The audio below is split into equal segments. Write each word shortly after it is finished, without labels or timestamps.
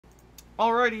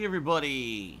Alrighty,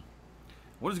 everybody.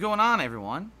 What is going on,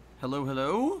 everyone? Hello,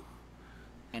 hello,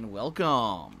 and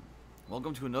welcome.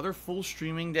 Welcome to another full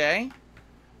streaming day.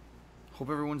 Hope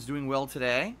everyone's doing well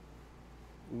today.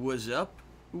 What's up?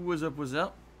 What's up? What's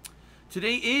up?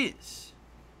 Today is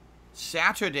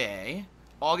Saturday,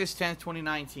 August 10th,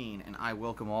 2019, and I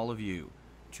welcome all of you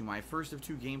to my first of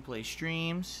two gameplay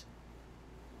streams.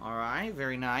 Alright,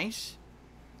 very nice.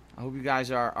 I hope you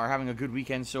guys are having a good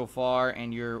weekend so far,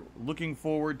 and you're looking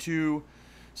forward to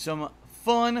some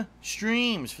fun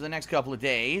streams for the next couple of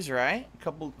days, right? A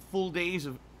couple full days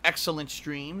of excellent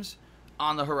streams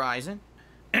on the horizon.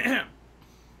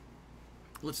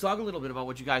 Let's talk a little bit about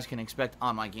what you guys can expect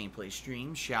on my gameplay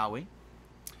stream, shall we?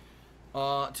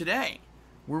 Today,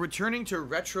 we're returning to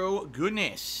retro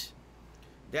goodness.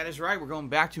 That is right, we're going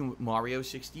back to Mario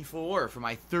 64 for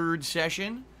my third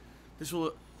session. This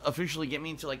will officially get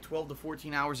me into like 12 to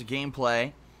 14 hours of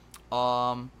gameplay.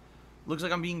 Looks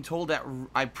like I'm being told that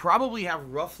I probably have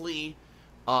roughly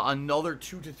another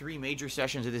 2 to 3 major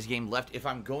sessions of this game left if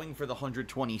I'm going for the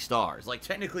 120 stars. Like,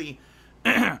 technically,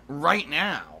 right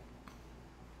now,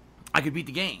 I could beat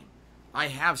the game. I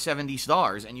have 70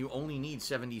 stars, and you only need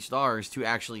 70 stars to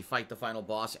actually fight the final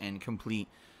boss and complete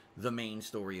the main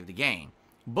story of the game.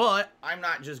 But I'm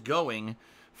not just going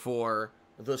for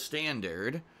the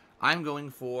standard. I'm going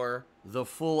for the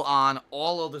full-on,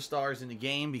 all of the stars in the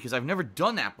game, because I've never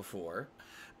done that before.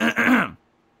 You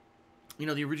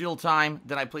know, the original time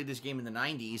that I played this game in the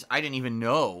 90s, I didn't even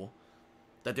know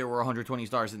that there were 120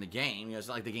 stars in the game. You know, it's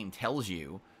not like the game tells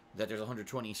you that there's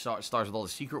 120 stars with all the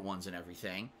secret ones and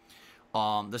everything.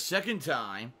 The second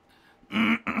time...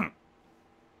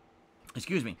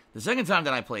 excuse me. The second time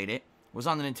that I played it was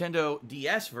on the Nintendo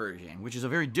DS version, which is a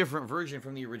very different version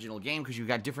from the original game, because you've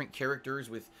got different characters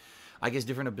with, I guess,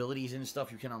 different abilities and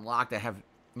stuff you can unlock that have,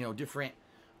 you know, different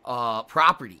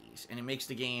properties, and it makes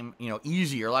the game, you know,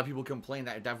 easier. A lot of people complain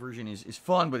that that version is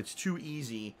fun, but it's too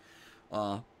easy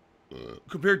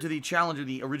compared to the challenge of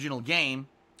the original game,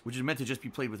 which is meant to just be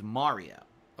played with Mario,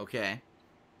 okay?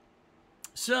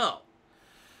 So,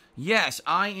 yes,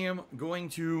 I am going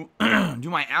to do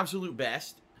my absolute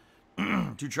best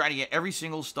to try to get every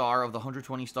single star of the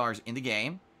 120 stars in the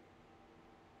game.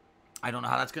 I don't know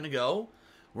how that's going to go.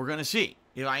 We're going to see.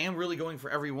 If I am really going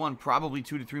for every one, probably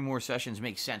 2 to 3 more sessions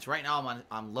makes sense. Right now, I'm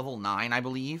on level 9, I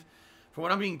believe. From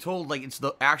what I'm being told, like, it's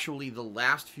actually the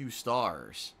last few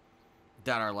stars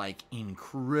that are, like,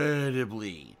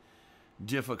 incredibly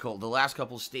difficult. The last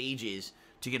couple stages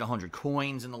to get 100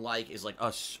 coins and the like is, like,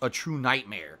 a true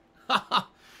nightmare.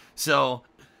 So,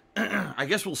 I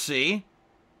guess we'll see.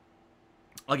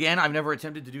 Again, I've never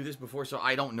attempted to do this before, so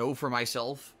I don't know for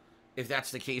myself if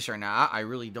that's the case or not. I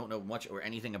really don't know much or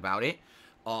anything about it.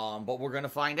 But we're going to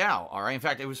find out, all right? In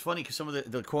fact, it was funny because some of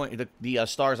the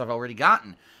stars I've already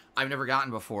gotten, I've never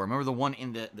gotten before. Remember the one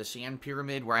in the sand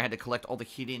pyramid where I had to collect all the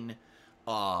hidden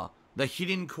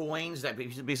coins that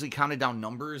basically counted down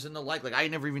numbers and the like? Like, I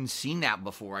had never even seen that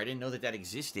before. I didn't know that that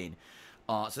existed.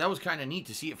 So that was kind of neat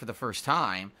to see it for the first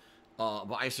time.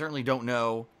 But I certainly don't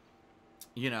know,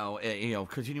 you know,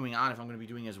 continuing on if I'm going to be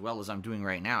doing as well as I'm doing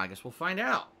right now. I guess we'll find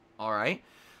out. All right.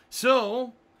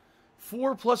 So,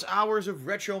 4+ hours of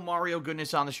retro Mario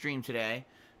goodness on the stream today.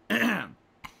 I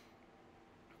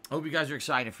hope you guys are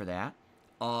excited for that.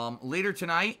 Later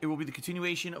tonight, it will be the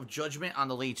continuation of Judgment on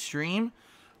the late stream.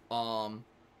 And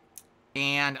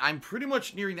I'm pretty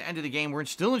much nearing the end of the game. We're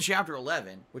still in Chapter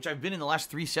 11, which I've been in the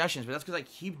last 3 sessions, but that's because I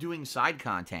keep doing side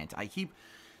content. I keep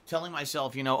telling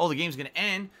myself, you know, oh, the game's going to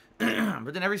end.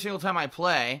 But then every single time I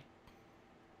play,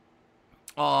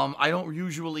 I don't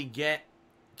usually get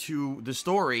to the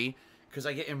story because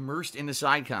I get immersed in the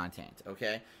side content,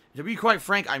 okay? To be quite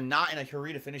frank, I'm not in a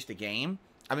hurry to finish the game.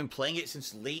 I've been playing it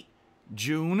since late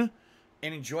June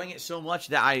and enjoying it so much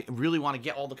that I really want to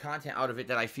get all the content out of it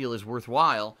that I feel is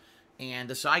worthwhile. And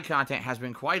the side content has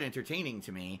been quite entertaining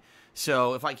to me.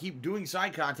 So if I keep doing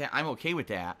side content, I'm okay with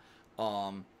that.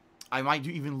 I might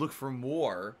even look for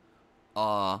more,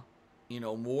 you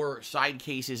know, more side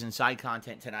cases and side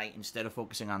content tonight instead of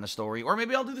focusing on the story. Or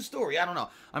maybe I'll do the story. I don't know.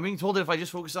 I'm being told that if I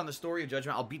just focus on the story of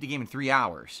Judgment, I'll beat the game in 3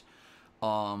 hours.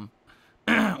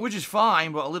 Which is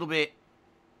fine, but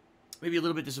maybe a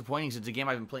little bit disappointing since it's a game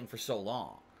I've been playing for so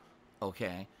long.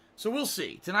 Okay. So we'll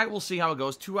see. Tonight we'll see how it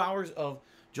goes. 2 hours of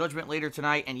Judgment later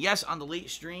tonight. And yes, on the late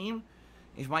stream,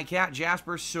 if my cat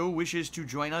Jasper so wishes to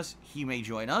join us, he may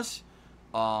join us.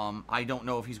 I don't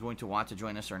know if he's going to want to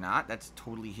join us or not. That's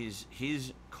totally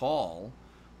his call.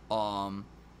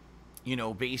 You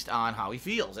know, based on how he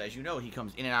feels. As you know, he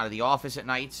comes in and out of the office at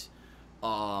nights,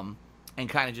 and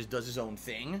kind of just does his own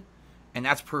thing, and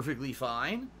that's perfectly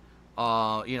fine.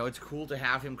 You know, it's cool to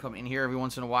have him come in here every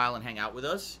once in a while and hang out with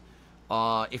us.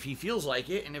 If he feels like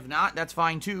it, and if not, that's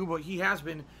fine too, but he has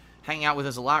been hanging out with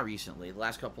us a lot recently. The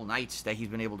last couple nights that he's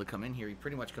been able to come in here, he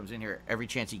pretty much comes in here every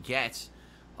chance he gets,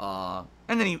 and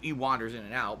then he wanders in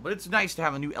and out, but it's nice to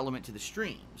have a new element to the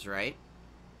streams, right?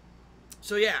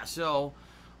 So yeah,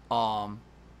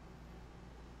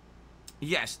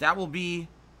 yes, that will be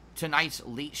tonight's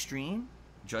late stream.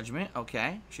 Judgment,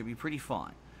 okay, should be pretty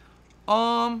fun.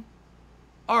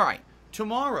 Alright,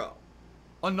 tomorrow,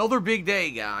 another big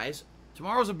day, guys.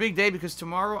 Tomorrow's a big day because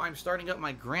tomorrow I'm starting up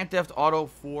my Grand Theft Auto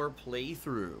 4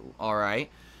 playthrough,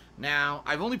 alright? Now,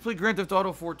 I've only played Grand Theft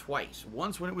Auto 4 twice.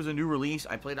 Once when it was a new release,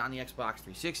 I played it on the Xbox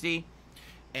 360,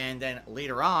 and then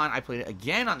later on, I played it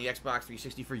again on the Xbox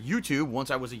 360 for YouTube,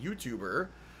 once I was a YouTuber,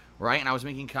 right? And I was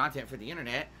making content for the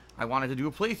internet. I wanted to do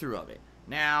a playthrough of it.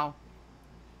 Now,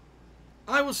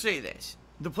 I will say this.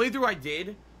 The playthrough I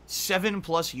did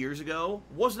 7+ years ago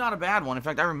was not a bad one. In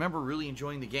fact, I remember really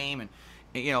enjoying the game. And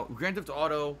you know, Grand Theft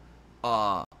Auto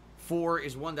 4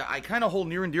 is one that I kind of hold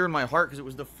near and dear in my heart because it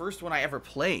was the first one I ever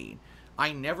played.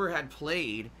 I never had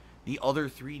played the other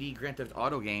 3D Grand Theft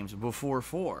Auto games before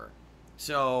 4.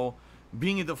 So,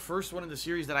 being the first one in the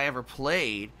series that I ever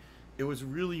played, it was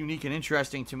really unique and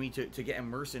interesting to me to get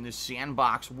immersed in this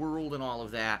sandbox world and all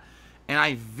of that. And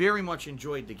I very much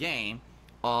enjoyed the game.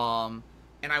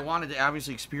 And I wanted to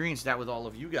obviously experience that with all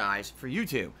of you guys for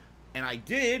YouTube. And I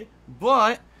did,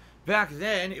 but back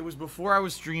then, it was before I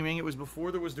was streaming. It was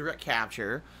before there was direct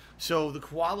capture. So the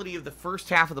quality of the first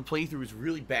half of the playthrough was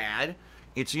really bad.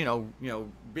 It's, you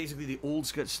know, basically the old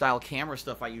style camera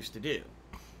stuff I used to do.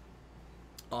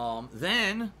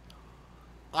 Then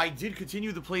I did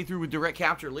continue the playthrough with direct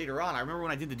capture later on. I remember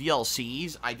when I did the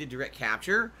DLCs, I did direct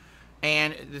capture.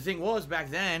 And the thing was, back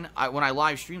then, when I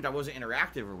live streamed, I wasn't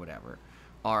interactive or whatever.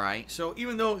 Alright, so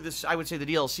even though this, I would say the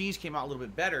DLCs came out a little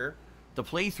bit better, the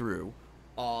playthrough,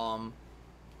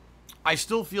 I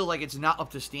still feel like it's not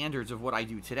up to standards of what I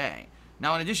do today.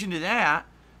 Now, in addition to that,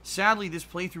 sadly, this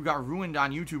playthrough got ruined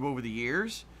on YouTube over the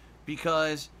years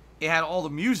because it had all the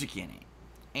music in it.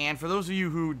 And for those of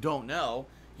you who don't know,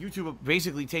 YouTube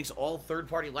basically takes all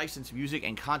third-party licensed music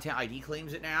and Content ID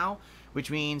claims it now,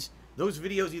 which means those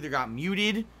videos either got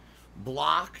muted,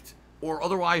 blocked, or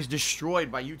otherwise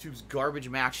destroyed by YouTube's garbage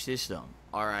match system,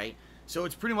 alright? So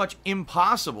it's pretty much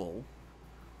impossible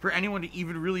for anyone to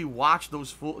even really watch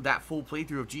that full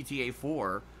playthrough of GTA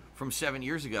 4 from 7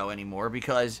 years ago anymore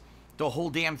because the whole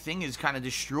damn thing is kind of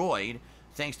destroyed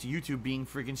thanks to YouTube being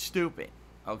freaking stupid,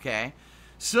 okay?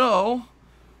 So,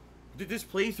 this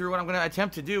playthrough, what I'm going to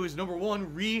attempt to do is, number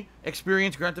one,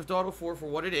 re-experience Grand Theft Auto 4 for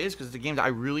what it is, because it's a game that I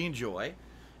really enjoy,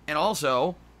 and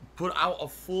also put out a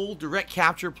full direct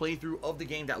capture playthrough of the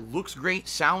game that looks great,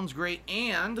 sounds great,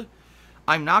 and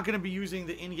I'm not going to be using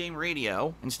the in-game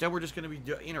radio. Instead, we're just going to be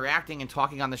interacting and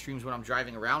talking on the streams when I'm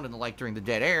driving around and the like during the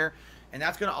dead air, and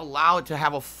that's going to allow it to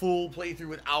have a full playthrough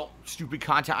without stupid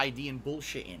Content ID and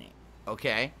bullshit in it,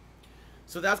 okay?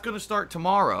 So that's going to start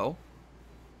tomorrow.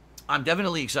 I'm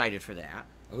definitely excited for that.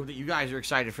 I hope that you guys are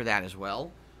excited for that as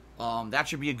well. That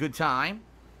should be a good time.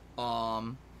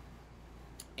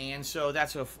 And so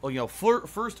that's a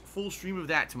first full stream of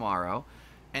that tomorrow,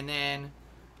 and then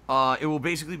it will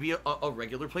basically be a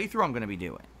regular playthrough I'm going to be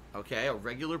doing. Okay, a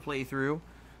regular playthrough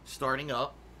starting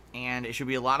up, and it should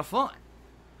be a lot of fun.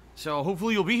 So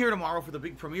hopefully you'll be here tomorrow for the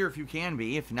big premiere if you can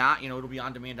be. If not, it'll be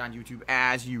on demand on YouTube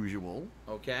as usual.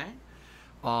 Okay,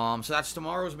 so that's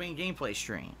tomorrow's main gameplay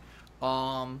stream.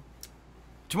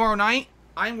 Tomorrow night,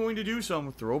 I'm going to do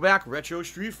some throwback retro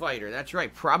Street Fighter. That's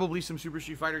right, probably some Super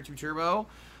Street Fighter 2 Turbo,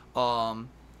 and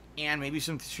maybe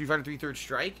some Street Fighter 3 Third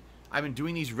Strike. I've been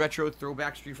doing these retro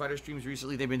throwback Street Fighter streams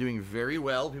recently. They've been doing very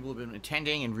well. People have been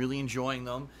attending and really enjoying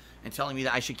them and telling me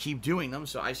that I should keep doing them,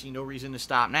 so I see no reason to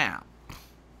stop now.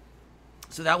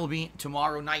 So that will be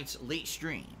tomorrow night's late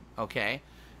stream, okay?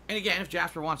 And again, if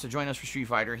Jasper wants to join us for Street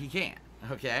Fighter, he can,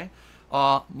 okay?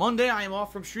 Monday, I am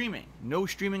off from streaming. No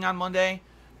streaming on Monday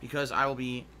because I will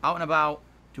be out and about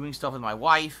doing stuff with my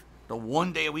wife. The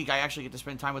one day a week I actually get to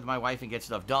spend time with my wife and get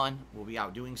stuff done. We'll be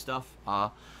out doing stuff.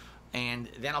 And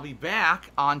then I'll be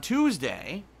back on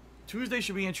Tuesday. Tuesday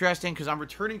should be interesting because I'm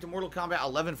returning to Mortal Kombat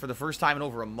 11 for the first time in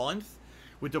over a month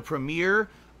with the premiere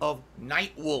of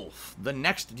Nightwolf, the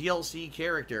next DLC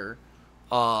character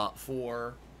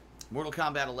for Mortal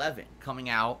Kombat 11 coming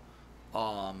out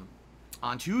on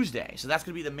Tuesday. So that's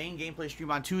going to be the main gameplay stream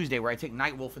on Tuesday, where I take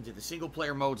Nightwolf into the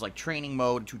single-player modes like training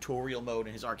mode, tutorial mode,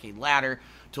 and his arcade ladder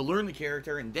to learn the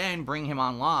character and then bring him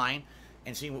online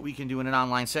and see what we can do in an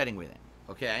online setting with him.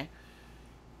 Okay?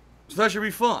 So that should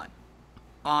be fun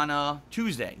on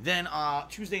Tuesday. Then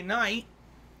Tuesday night,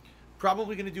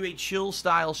 probably going to do a chill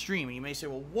style stream. And you may say,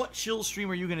 well, what chill stream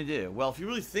are you going to do? Well, if you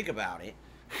really think about it,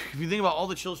 if you think about all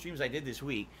the chill streams I did this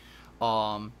week,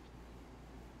 I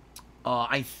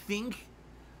think,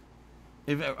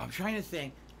 I'm trying to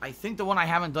think, I think the one I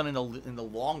haven't done in the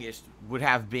longest would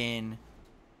have been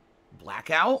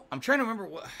Blackout. I'm trying to remember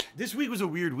what, this week was a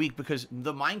weird week because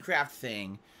the Minecraft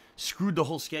thing screwed the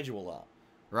whole schedule up,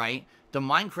 right? The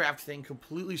Minecraft thing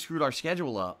completely screwed our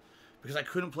schedule up because I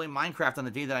couldn't play Minecraft on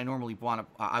the day that I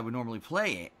would normally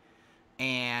play it.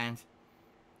 And,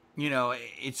 you know,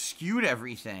 it skewed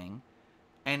everything.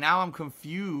 And now I'm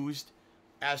confused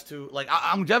as to, like,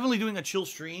 I'm definitely doing a chill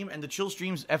stream. And the chill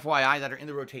streams, FYI, that are in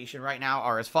the rotation right now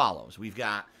are as follows. We've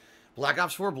got Black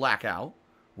Ops 4 Blackout.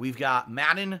 We've got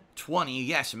Madden 20.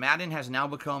 Yes, Madden has now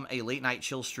become a late-night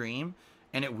chill stream.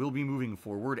 And it will be moving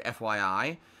forward,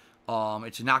 FYI.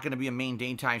 It's not going to be a main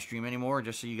daytime stream anymore,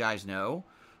 just so you guys know.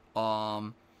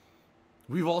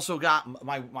 We've also got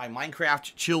my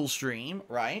Minecraft chill stream,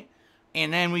 right?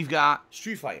 And then we've got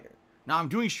Street Fighter. Now, I'm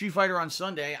doing Street Fighter on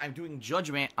Sunday. I'm doing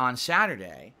Judgment on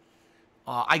Saturday.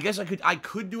 I guess I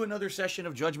could do another session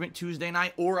of Judgment Tuesday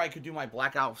night, or I could do my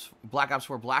Black Ops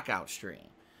 4 Blackout stream.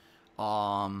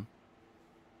 I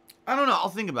don't know. I'll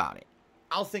think about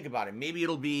it. Maybe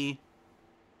it'll be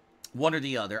one or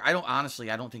the other. I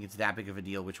don't think it's that big of a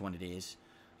deal which one it is.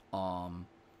 I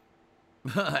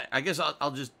guess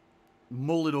I'll just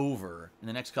mull it over in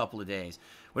the next couple of days.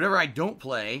 Whatever I don't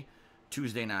play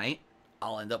Tuesday night,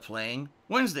 I'll end up playing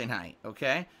Wednesday night,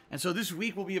 okay? And so this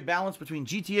week will be a balance between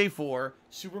GTA 4,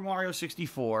 Super Mario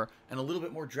 64, and a little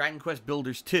bit more Dragon Quest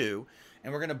Builders 2.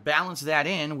 And we're going to balance that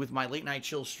in with my late night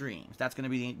chill streams. That's going to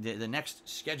be the next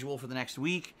schedule for the next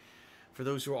week. For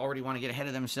those who already want to get ahead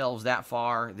of themselves that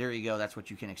far, there you go. That's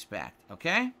what you can expect,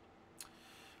 okay?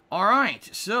 All right,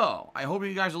 so I hope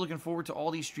you guys are looking forward to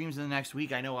all these streams in the next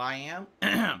week. I know I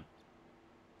am.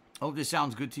 Hope this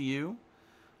sounds good to you.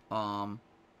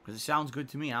 Because it sounds good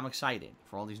to me. I'm excited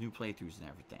for all these new playthroughs and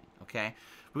everything, okay?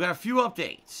 We got a few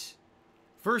updates.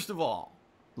 First of all,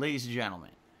 ladies and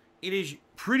gentlemen, it is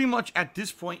pretty much at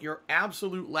this point your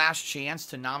absolute last chance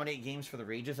to nominate games for the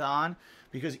Rageathon,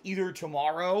 because either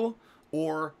tomorrow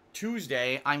or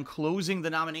Tuesday, I'm closing the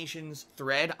nominations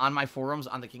thread on my forums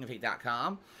on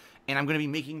thekingofhate.com, and I'm going to be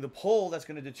making the poll that's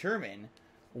going to determine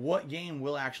what game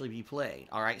will actually be played.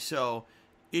 All right, so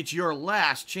it's your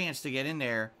last chance to get in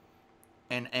there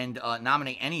and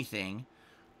nominate anything.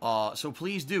 So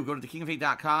please do go to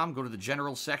thekingofhate.com, go to the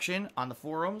general section on the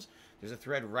forums. There's a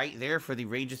thread right there for the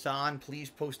Rageathon. Please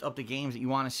post up the games that you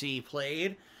want to see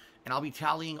played, and I'll be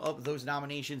tallying up those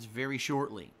nominations very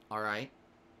shortly. All right.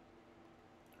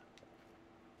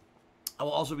 I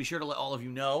will also be sure to let all of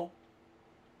you know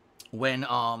when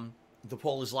the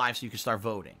poll is live so you can start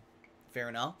voting. Fair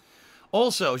enough?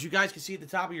 Also, as you guys can see at the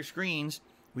top of your screens,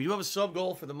 we do have a sub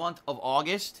goal for the month of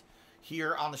August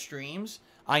here on the streams.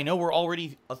 I know we're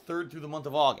already a third through the month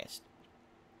of August.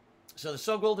 So the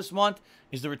sub goal this month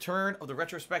is the return of the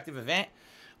retrospective event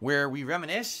where we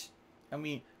reminisce and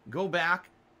we go back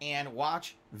and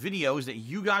watch videos that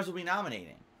you guys will be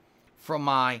nominating from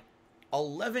my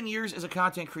 11 years as a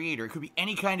content creator. It could be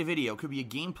any kind of video. It could be a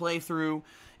game playthrough.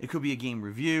 It could be a game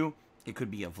review. It could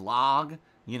be a vlog.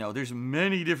 You know, there's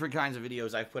many different kinds of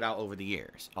videos I've put out over the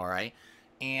years, all right?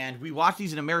 And we watch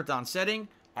these in a marathon setting.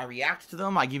 I react to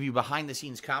them. I give you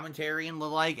behind-the-scenes commentary and the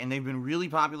like, and they've been really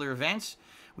popular events.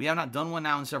 We have not done one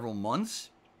now in several months,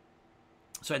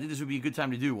 so I think this would be a good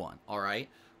time to do one, all right?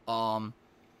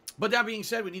 But that being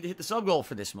said, we need to hit the sub goal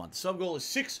for this month. The sub goal is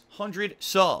 600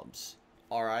 subs,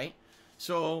 all right?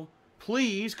 So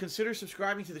please consider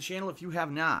subscribing to the channel if you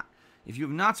have not. If you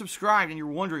have not subscribed and you're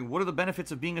wondering what are the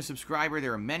benefits of being a subscriber,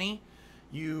 there are many.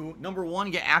 You, number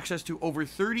one, get access to over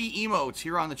 30 emotes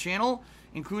here on the channel,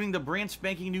 including the brand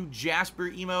spanking new Jasper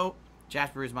emote.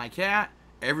 Jasper is my cat.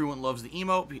 Everyone loves the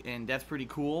emote, and that's pretty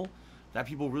cool that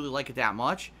people really like it that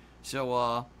much.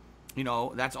 So, you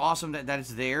know, that's awesome that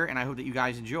it's there, and I hope that you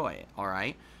guys enjoy it, all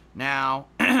right? Now,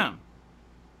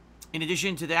 in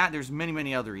addition to that, there's many,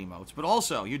 many other emotes. But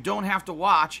also, you don't have to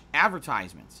watch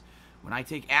advertisements. When I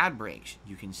take ad breaks,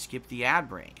 you can skip the ad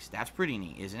breaks. That's pretty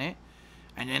neat, isn't it?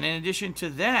 And then in addition to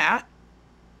that,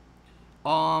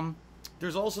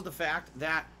 there's also the fact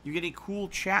that you get a cool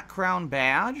chat crown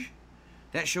badge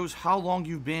that shows how long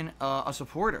you've been a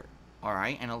supporter. All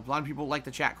right? And a lot of people like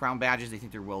the chat crown badges. They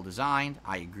think they're well designed.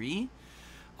 I agree.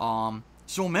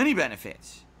 So many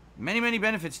benefits. Many, many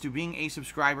benefits to being a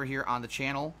subscriber here on the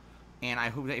channel. And I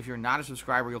hope that if you're not a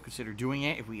subscriber, you'll consider doing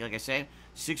it. If we, like I said,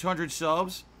 600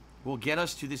 subs will get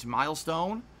us to this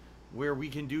milestone where we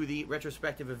can do the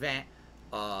retrospective event.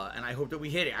 And I hope that we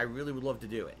hit it. I really would love to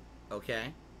do it.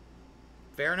 Okay?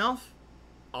 Fair enough?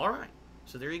 Alright.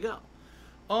 So there you go.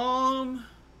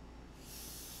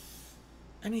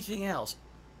 Anything else?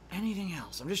 Anything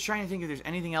else? I'm just trying to think if there's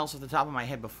anything else off the top of my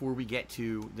head before we get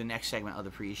to the next segment of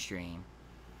the pre-stream.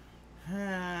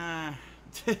 I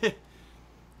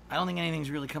don't think anything's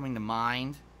really coming to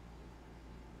mind.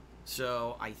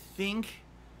 So I think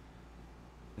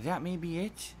that may be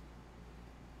it.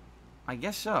 I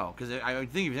guess so, because I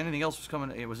would think if anything else was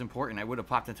coming, it was important, I would have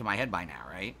popped into my head by now,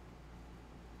 right?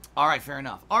 Alright, fair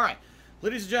enough. Alright,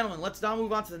 ladies and gentlemen, let's now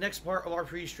move on to the next part of our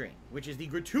pre-stream, which is the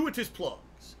gratuitous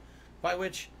plugs, by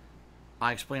which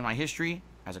I explain my history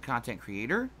as a content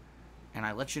creator, and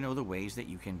I let you know the ways that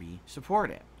you can be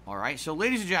supported. Alright, so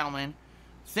ladies and gentlemen,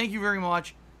 thank you very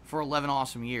much for 11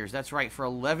 awesome years. That's right, for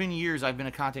 11 years I've been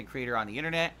a content creator on the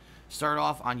internet. Started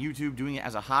off on YouTube doing it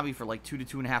as a hobby for like 2 to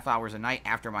 2.5 hours a night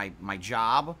after my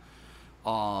job.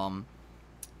 And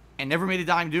never made a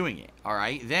dime doing it,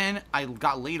 alright? Then I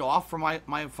got laid off from my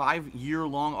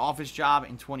 5-year-long office job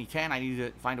in 2010. I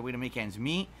needed to find a way to make ends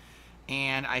meet.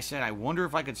 And I said, I wonder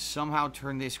if I could somehow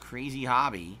turn this crazy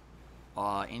hobby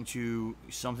into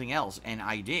something else. And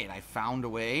I did. I found a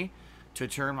way to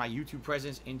turn my YouTube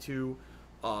presence into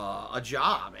a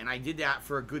job, and I did that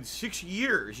for a good 6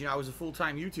 years. You know, I was a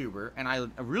full-time YouTuber, and I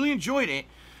really enjoyed it,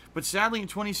 but sadly in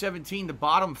 2017 the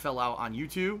bottom fell out on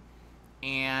YouTube,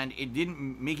 and it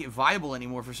didn't make it viable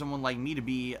anymore for someone like me to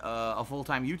be a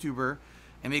full-time YouTuber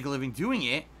and make a living doing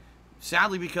it,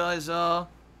 sadly, because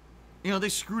you know, they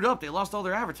screwed up. They lost all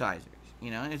their advertisers. You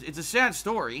know, it's a sad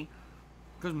story,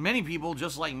 because many people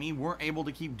just like me weren't able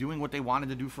to keep doing what they wanted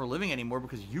to do for a living anymore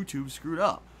because YouTube screwed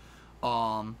up.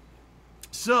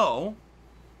 So,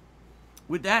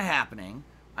 with that happening,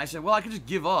 I said, well, I could just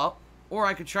give up, or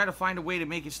I could try to find a way to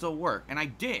make it still work. And I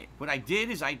did. What I did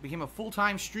is I became a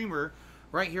full-time streamer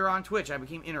right here on Twitch. I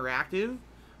became interactive,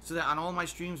 so that on all my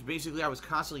streams, basically, I was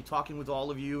constantly talking with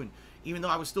all of you. And even though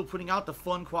I was still putting out the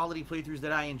fun, quality playthroughs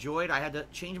that I enjoyed, I had to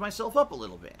change myself up a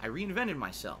little bit. I reinvented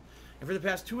myself. And for the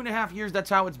past 2.5 years, that's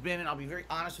how it's been. And I'll be very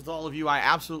honest with all of you, I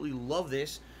absolutely love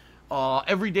this.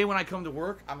 Every day when I come to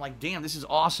work, I'm like, damn, this is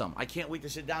awesome. I can't wait to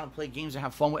sit down and play games and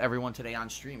have fun with everyone today on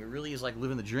stream. It really is like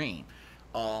living the dream.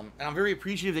 And I'm very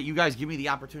appreciative that you guys give me the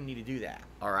opportunity to do that.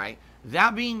 Alright?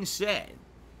 That being said,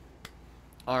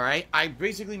 alright, I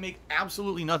basically make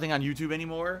absolutely nothing on YouTube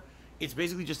anymore. It's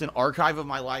basically just an archive of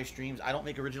my live streams. I don't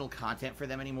make original content for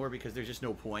them anymore because there's just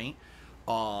no point.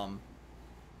 And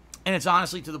it's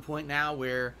honestly to the point now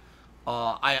where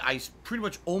I pretty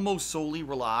much almost solely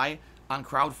rely on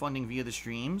crowdfunding via the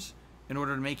streams in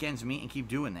order to make ends meet and keep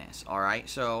doing this. Alright,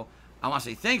 so I want to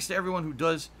say thanks to everyone who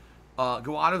does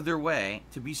go out of their way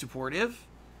to be supportive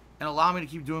and allow me to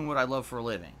keep doing what I love for a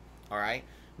living. Alright,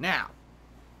 now,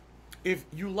 if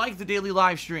you like the daily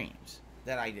live streams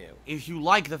that I do, if you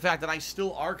like the fact that I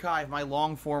still archive my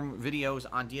long form videos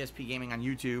on DSPGaming on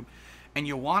YouTube, and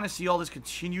you want to see all this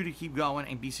continue to keep going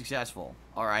and be successful,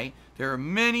 alright, there are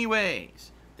many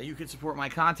ways that you can support my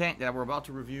content that we're about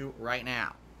to review right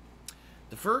now.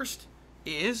 The first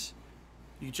is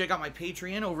you can check out my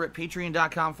Patreon over at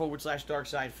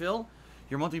patreon.com/darksidephil.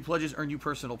 Your monthly pledges earn you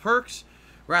personal perks.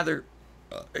 Rather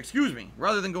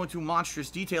than go into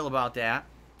monstrous detail about that,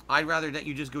 I'd rather that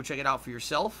you just go check it out for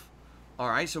yourself.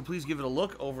 Alright, so please give it a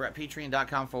look over at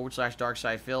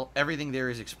patreon.com/darksidephil. Everything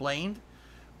there is explained.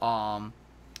 And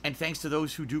thanks to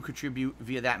those who do contribute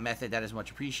via that method, that is much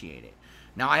appreciated.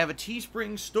 Now, I have a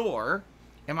Teespring store.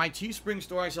 In my Teespring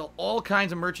store, I sell all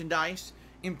kinds of merchandise,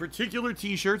 in particular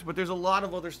t-shirts, but there's a lot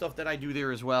of other stuff that I do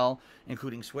there as well,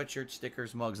 including sweatshirts,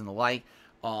 stickers, mugs, and the like.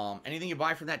 Anything you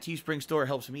buy from that Teespring store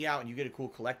helps me out, and you get a cool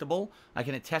collectible. I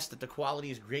can attest that the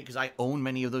quality is great because I own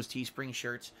many of those Teespring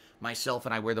shirts myself,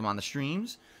 and I wear them on the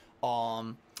streams.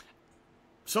 Some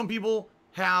people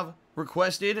have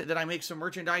requested that I make some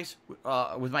merchandise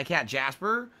with my cat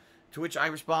Jasper, to which I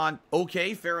respond,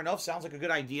 okay, fair enough, sounds like a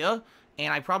good idea,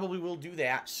 and I probably will do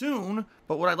that soon,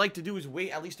 but what I'd like to do is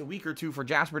wait at least a week or two for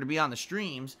Jasper to be on the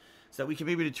streams, so that we can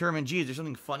maybe determine, gee, is there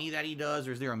something funny that he does,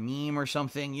 or is there a meme or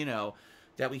something, you know,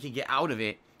 that we can get out of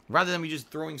it, rather than me just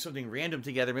throwing something random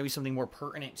together. Maybe something more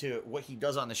pertinent to what he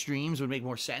does on the streams would make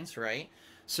more sense, right?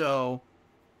 So,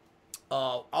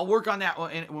 I'll work on that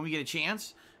when we get a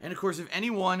chance, and of course, if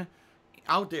anyone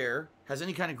out there has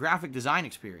any kind of graphic design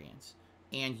experience,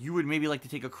 and you would maybe like to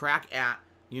take a crack at,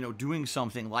 you know, doing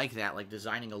something like that, like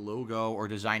designing a logo or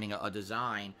designing a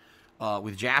design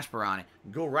with Jasper on it,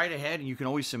 go right ahead, and you can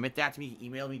always submit that to me.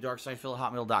 Email me,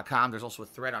 darksidephil@hotmail.com. There's also a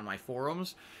thread on my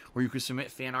forums where you can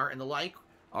submit fan art and the like,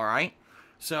 all right?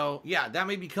 So, yeah, that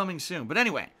may be coming soon. But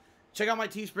anyway, check out my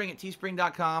Teespring at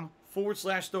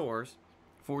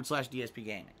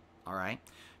teespring.com/stores/DSPGaming, all right?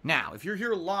 Now, if you're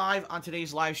here live on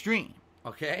today's live stream,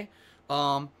 okay,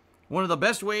 one of the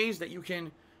best ways that you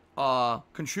can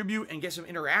contribute and get some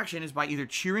interaction is by either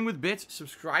cheering with bits,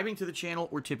 subscribing to the channel,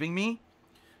 or tipping me.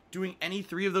 Doing any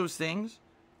 3 of those things,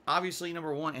 obviously,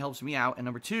 number 1, it helps me out, and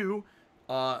number 2,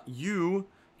 you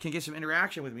can get some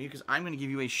interaction with me because I'm going to give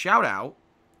you a shout out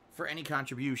for any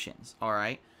contributions. All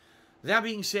right. That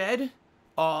being said,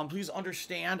 please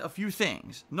understand a few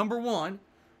things. Number 1,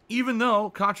 even though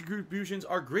contributions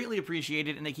are greatly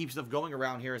appreciated and they keep stuff going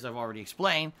around here, as I've already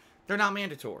explained, they're not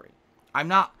mandatory. I'm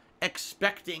not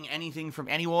expecting anything from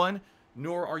anyone,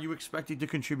 nor are you expected to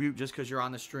contribute just because you're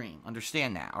on the stream.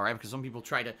 Understand that, all right? Because some people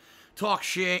try to talk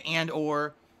shit and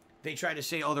or they try to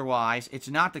say otherwise. It's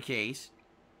not the case.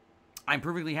 I'm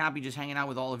perfectly happy just hanging out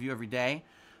with all of you every day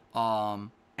and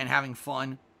having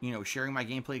fun, you know, sharing my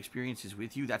gameplay experiences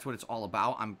with you. That's what it's all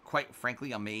about. I'm quite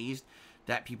frankly amazed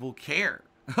that people care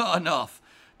enough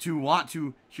to want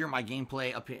to hear my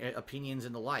gameplay opinions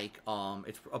and the like.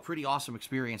 It's a pretty awesome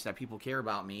experience that people care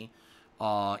about me,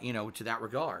 you know, to that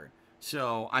regard.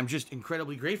 So I'm just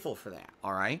incredibly grateful for that,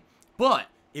 all right? But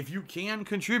if you can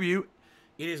contribute,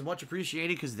 it is much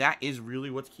appreciated because that is really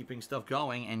what's keeping stuff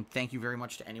going, and thank you very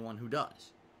much to anyone who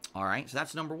does, all right? So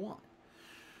that's number 1.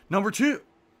 Number 2,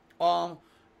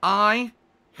 I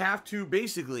have to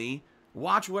basically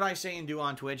watch what I say and do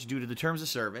on Twitch due to the terms of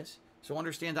service. So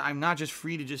understand that I'm not just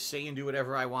free to just say and do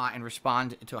whatever I want and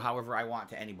respond to however I want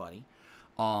to anybody.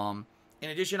 In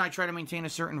addition, I try to maintain a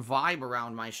certain vibe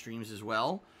around my streams as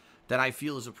well that I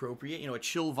feel is appropriate. You know, a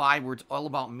chill vibe where it's all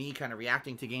about me kind of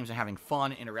reacting to games and having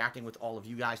fun, interacting with all of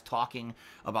you guys, talking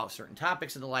about certain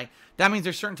topics and the like. That means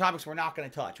there's certain topics we're not going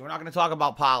to touch. We're not going to talk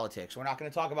about politics. We're not going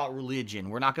to talk about religion.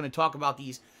 We're not going to talk about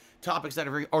these topics that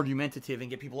are very argumentative and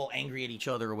get people all angry at each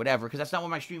other or whatever, because that's not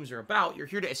what my streams are about. You're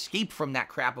here to escape from that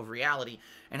crap of reality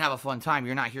and have a fun time.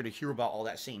 You're not here to hear about all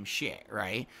that same shit,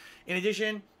 right? In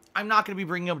addition, I'm not going to be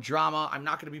bringing up drama. I'm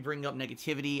not going to be bringing up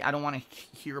negativity. I don't want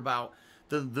to hear about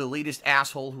the latest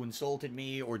asshole who insulted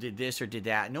me or did this or did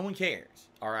that. No one cares,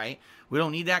 all right? We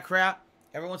don't need that crap.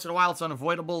 Every once in a while, it's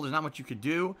unavoidable. There's not much you could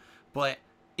do, but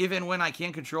if and when I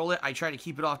can control it, I try to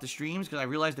keep it off the streams because I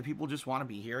realize that people just want to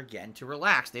be here again to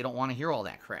relax. They don't want to hear all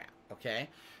that crap, okay?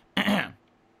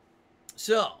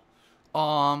 So,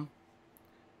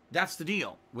 that's the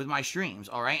deal with my streams,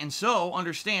 all right? And so,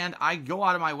 understand, I go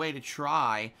out of my way to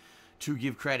try to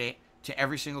give credit to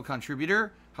every single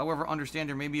contributor. However, understand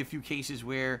there may be a few cases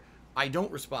where I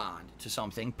don't respond to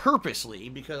something purposely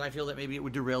because I feel that maybe it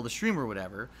would derail the stream or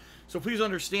whatever. So please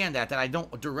understand that I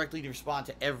don't directly respond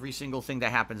to every single thing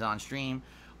that happens on stream.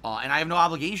 And I have no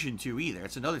obligation to either.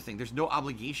 It's another thing. There's no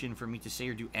obligation for me to say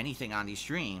or do anything on these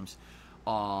streams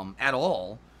at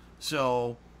all.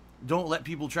 So don't let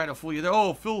people try to fool you.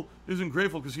 Oh, Phil isn't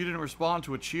grateful because he didn't respond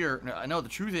to a cheer. No, the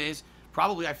truth is,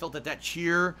 probably I felt that that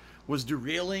cheer was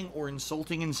derailing or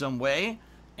insulting in some way.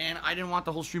 And I didn't want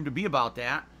the whole stream to be about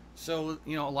that. So,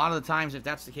 you know, a lot of the times, if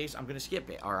that's the case, I'm going to skip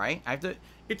it, all right? I have to,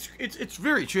 it's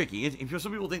very tricky. If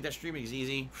some people think that streaming is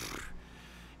easy,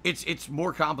 it's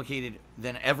more complicated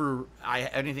than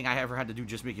anything I ever had to do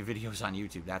just making videos on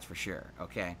YouTube, that's for sure,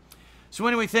 okay? So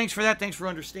anyway, thanks for that. Thanks for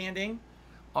understanding,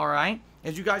 all right?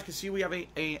 As you guys can see, we have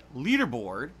a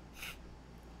leaderboard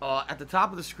at the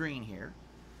top of the screen here,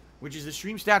 which is the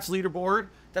Stream Stats leaderboard.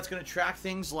 That's going to track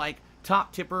things like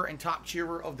top tipper and top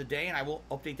cheerer of the day, and I will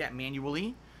update that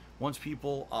manually once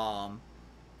people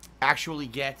actually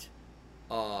get,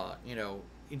 you know,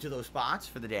 into those spots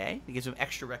for the day to get some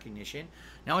extra recognition.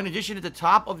 Now, in addition, at the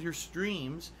top of your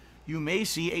streams, you may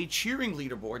see a cheering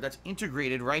leaderboard that's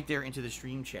integrated right there into the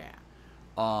stream chat.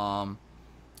 And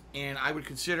I would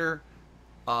consider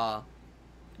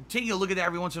taking a look at that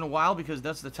every once in a while because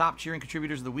that's the top cheering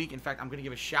contributors of the week. In fact, I'm going to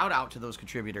give a shout out to those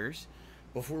contributors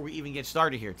before we even get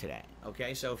started here today,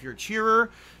 okay? So if you're a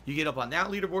cheerer, you get up on that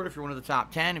leaderboard. If you're one of the top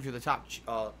 10, if you're the top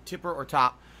tipper or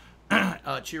top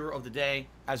cheerer of the day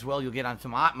as well, you'll get onto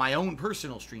my own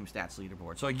personal Stream Stats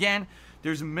leaderboard. So again,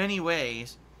 there's many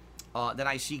ways that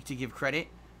I seek to give credit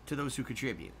to those who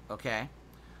contribute, okay?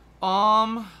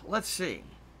 Let's see.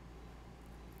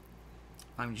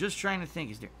 I'm just trying to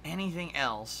think, is there anything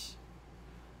else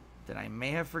that I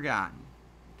may have forgotten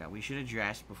that we should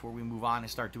address before we move on and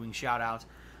start doing shout-outs?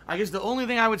 I guess the only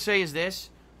thing I would say is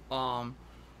this.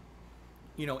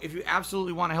 You know, if you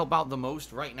absolutely want to help out the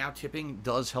most, right now tipping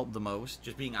does help the most,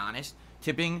 just being honest.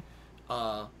 Tipping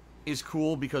is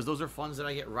cool because those are funds that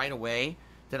I get right away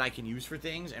that I can use for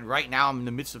things. And right now I'm in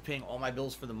the midst of paying all my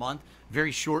bills for the month.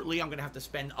 Very shortly, I'm going to have to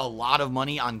spend a lot of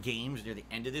money on games near the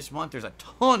end of this month. There's a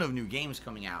ton of new games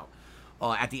coming out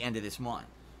at the end of this month.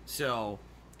 So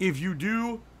if you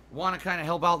do want to kind of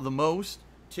help out the most,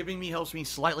 Tipping me helps me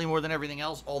slightly more than everything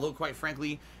else, although, quite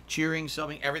frankly, cheering,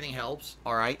 subbing, everything helps,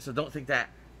 all right? So don't think that,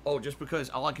 oh, just because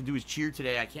all I can do is cheer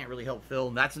today, I can't really help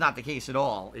Phil. That's not the case at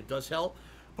all. It does help,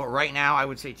 but right now, I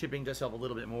would say tipping does help a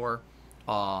little bit more.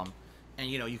 And,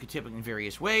 you know, you could tip in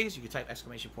various ways. You could type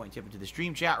exclamation point tip into the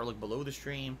stream chat or look below the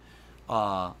stream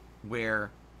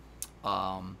where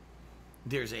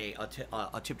there's a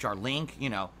tip jar link. You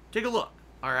know, take a look,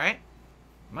 all right?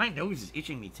 My nose is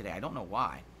itching me today. I don't know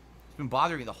why. It's been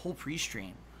bothering me the whole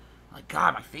pre-stream. Like,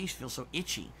 God, my face feels so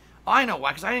itchy. Oh, I know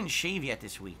why, because I didn't shave yet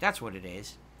this week. That's what it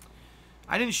is.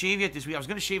 I didn't shave yet this week. I was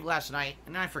going to shave last night,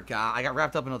 and then I forgot. I got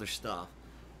wrapped up in other stuff.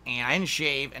 And I didn't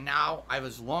shave, and now I have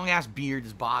this long-ass beard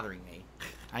that's bothering me.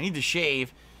 I need to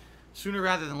shave sooner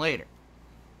rather than later.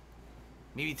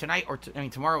 Maybe tonight or,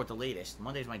 tomorrow at the latest.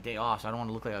 Monday's my day off, so I don't want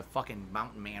to look like a fucking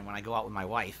mountain man when I go out with my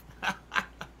wife.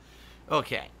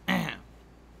 Okay.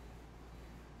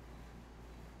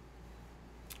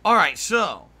 Alright,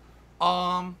 so,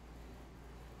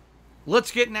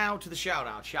 let's get now to the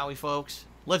shout-out, shall we, folks?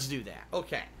 Let's do that.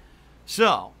 Okay.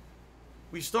 So,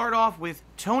 we start off with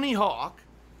Tony Hawk,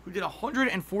 who did a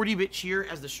 140-bit cheer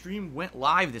as the stream went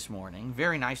live this morning.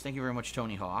 Very nice. Thank you very much,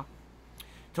 Tony Hawk.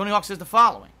 Tony Hawk says the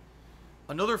following.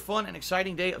 Another fun and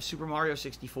exciting day of Super Mario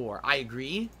 64. I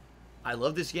agree. I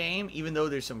love this game, even though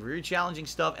there's some very challenging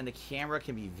stuff, and the camera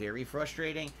can be very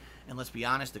frustrating. And let's be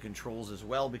honest, the controls as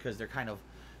well, because they're kind of...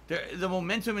 the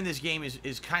momentum in this game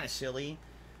is kind of silly.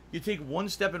 You take one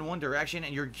step in one direction,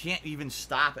 and you can't even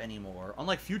stop anymore.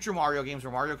 Unlike future Mario games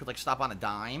where Mario could, like, stop on a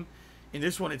dime, in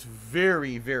this one, it's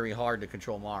very, very hard to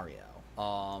control Mario.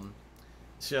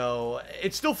 So,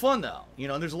 it's still fun, though. You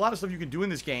know, and there's a lot of stuff you can do in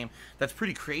this game that's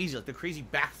pretty crazy. Like the crazy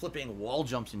backflipping wall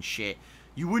jumps and shit.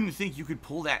 You wouldn't think you could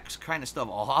pull that kind of stuff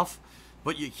off,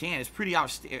 but you can. It's pretty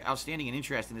outstanding and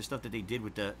interesting, the stuff that they did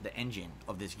with the engine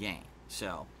of this game.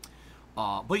 So,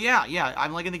 but yeah,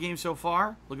 I'm liking the game so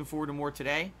far. Looking forward to more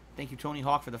today. Thank you, Tony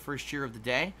Hawk, for the first cheer of the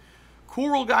day.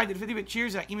 Coral Guy did 50-bit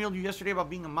cheers. I emailed you yesterday about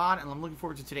being a mod, and I'm looking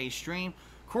forward to today's stream.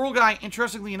 Coral Guy,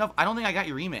 interestingly enough, I don't think I got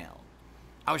your email.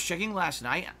 I was checking last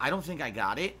night. I don't think I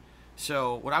got it.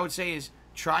 So what I would say is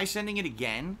try sending it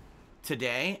again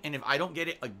today, and if I don't get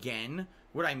it again,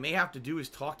 what I may have to do is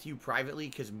talk to you privately,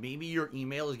 because maybe your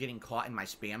email is getting caught in my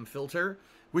spam filter,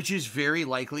 which is very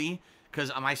likely,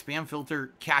 because my spam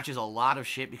filter catches a lot of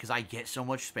shit because I get so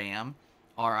much spam.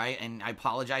 All right, and I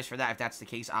apologize for that if that's the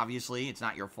case. Obviously, it's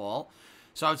not your fault.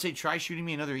 So I would say try shooting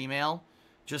me another email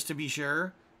just to be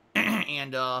sure,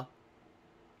 and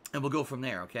we'll go from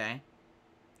there, okay?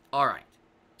 All right.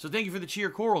 So thank you for the cheer,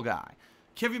 Coral Guy.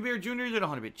 Kevin Bear Jr. did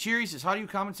 100-bit cheer. He says, how do you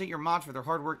compensate your mods for their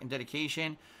hard work and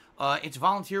dedication? It's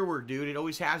volunteer work, dude. It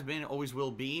always has been, always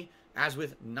will be. As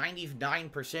with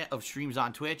 99% of streams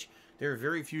on Twitch, there are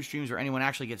very few streams where anyone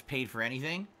actually gets paid for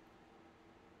anything.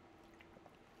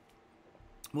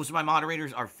 Most of my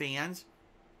moderators are fans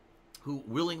who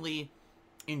willingly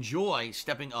enjoy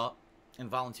stepping up and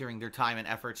volunteering their time and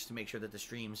efforts to make sure that the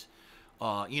streams,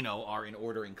 you know, are in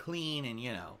order and clean, and,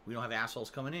 you know, we don't have assholes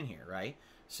coming in here, right?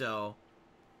 So,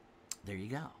 there you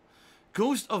go.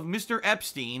 Ghost of Mr.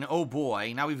 Epstein, oh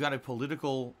boy, now we've got a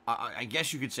political, I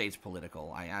guess you could say it's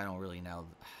political. I don't really know.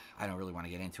 I don't really want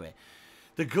to get into it.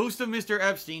 The Ghost of Mr.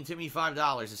 Epstein tipped me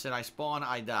 $5. It said, I spawn,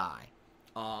 I die.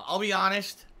 I'll be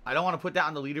honest, I don't want to put that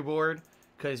on the leaderboard,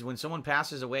 because when someone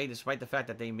passes away, despite the fact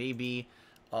that they may be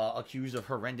accused of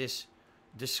horrendous,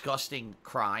 disgusting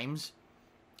crimes,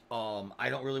 I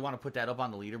don't really want to put that up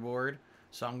on the leaderboard.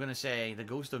 So I'm going to say the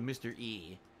Ghost of Mr.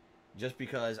 E, just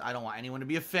because I don't want anyone to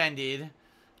be offended,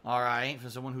 all right, for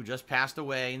someone who just passed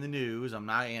away in the news. I'm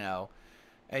not, you know,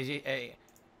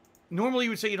 normally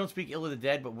you would say you don't speak ill of the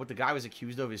dead, but what the guy was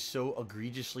accused of is so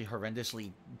egregiously,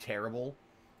 horrendously terrible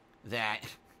that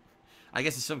I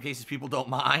guess in some cases people don't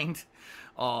mind.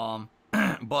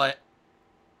 But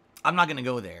I'm not going to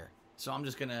go there. So I'm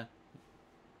just going to...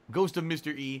 Ghost of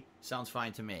Mr. E sounds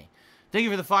fine to me. Thank you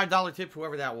for the $5 tip,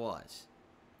 whoever that was.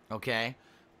 Okay.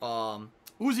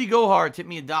 Uzi Gohar tipped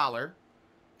me $1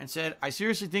 and said, I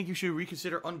seriously think you should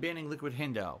reconsider unbanning Liquid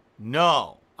Hindo.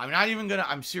 No.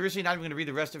 I'm seriously not even going to read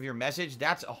the rest of your message.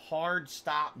 That's a hard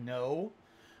stop no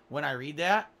when I read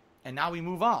that. And now we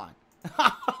move on.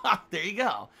 There you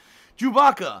go.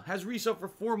 Chewbacca has resub for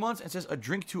 4 months and says, a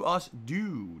drink to us,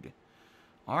 dude.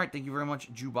 All right, thank you very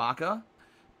much, Chewbacca.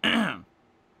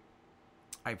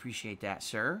 I appreciate that,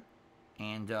 sir.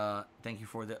 And thank you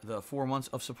for the 4 months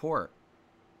of support.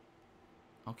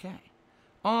 Okay.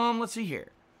 Let's see here.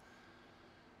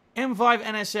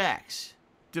 M5NSX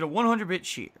did a 100-bit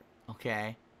cheer,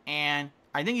 okay? And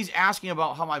I think he's asking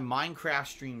about how my Minecraft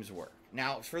streams work.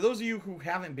 Now, for those of you who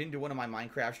haven't been to one of my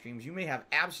Minecraft streams, you may have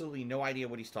absolutely no idea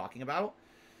what he's talking about.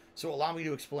 So allow me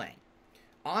to explain.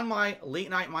 On my late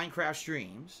night Minecraft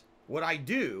streams, what I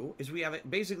do is we have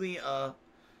basically a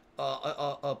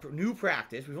new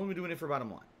practice. We've only been doing it for about a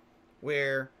month.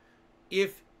 Where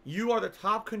if you are the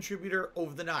top contributor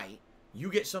of the night, you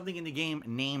get something in the game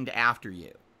named after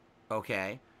you.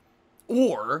 Okay?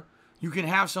 Or you can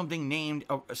have something named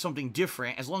something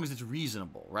different as long as it's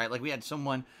reasonable, right? Like we had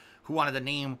someone who wanted to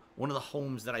name one of the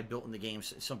homes that I built in the game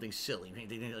something silly.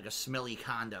 They did like a smelly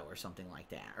condo or something like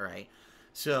that, right?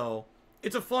 So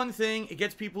it's a fun thing. It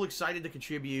gets people excited to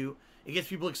contribute. It gets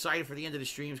people excited for the end of the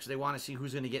streams because they want to see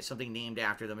who's going to get something named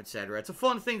after them, etc. It's a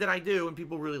fun thing that I do, and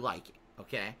people really like it,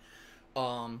 okay?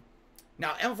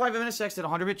 Now, M5MNSX did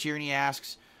 100-bit cheer, and he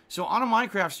asks, so on a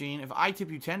Minecraft stream, if I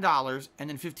tip you $10 and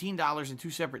then $15 in 2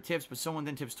 separate tips, but someone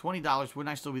then tips $20,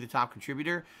 wouldn't I still be the top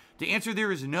contributor? The answer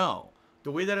there is no.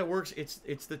 The way that it works,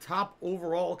 it's the top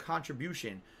overall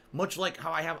contribution, much like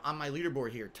how I have on my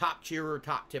leaderboard here, top cheerer,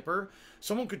 top tipper.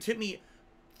 Someone could tip me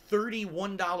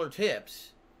 $31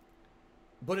 tips,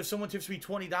 but if someone tips me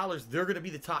 $20, they're going to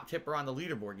be the top tipper on the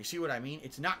leaderboard. You see what I mean?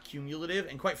 It's not cumulative,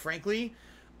 and quite frankly,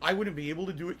 I wouldn't be able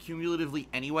to do it cumulatively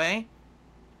anyway,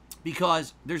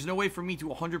 because there's no way for me to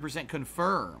 100%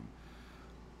 confirm,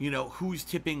 you know, who's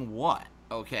tipping what,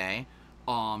 okay?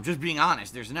 Just being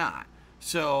honest, there's not.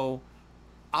 So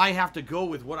I have to go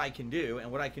with what I can do,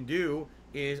 and what I can do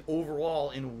is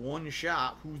overall in one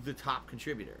shot who's the top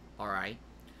contributor, all right?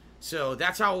 So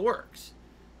that's how it works.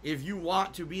 If you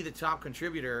want to be the top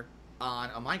contributor on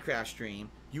a Minecraft stream,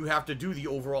 you have to do the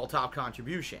overall top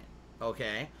contribution,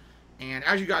 okay? And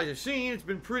as you guys have seen, it's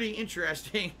been pretty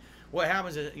interesting what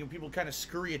happens is, you know, people kind of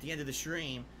scurry at the end of the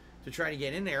stream to try to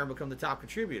get in there and become the top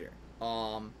contributor.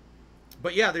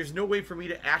 But yeah, there's no way for me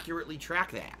to accurately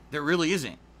track that. There really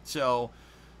isn't. So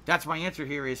that's my answer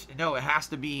here is no, it has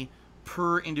to be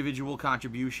per individual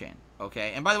contribution,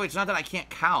 okay? And by the way, it's not that I can't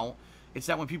count. It's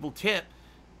that when people tip,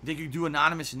 they could do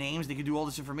anonymous names. They could do all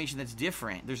this information that's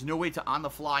different. There's no way to on the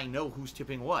fly know who's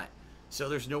tipping what. So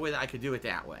there's no way that I could do it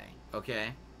that way, okay?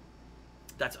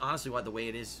 That's honestly why the way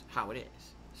it is, how it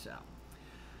is. So,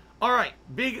 all right,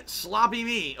 Big Sloppy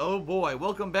Me. Oh boy,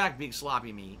 welcome back, Big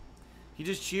Sloppy Me. He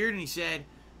just cheered and he said,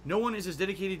 "No one is as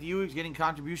dedicated to you as getting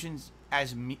contributions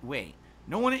as me." Wait,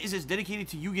 no one is as dedicated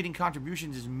to you getting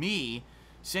contributions as me.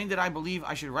 Saying that I believe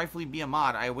I should rightfully be a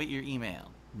mod. I await your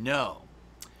email. No.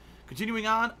 Continuing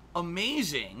on,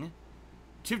 Amazing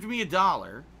tipped me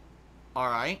 $1. All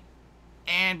right.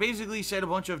 And basically said a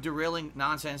bunch of derailing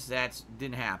nonsense that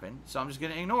didn't happen. So I'm just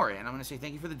going to ignore it. And I'm going to say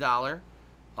thank you for the $1.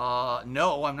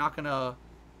 No, I'm not going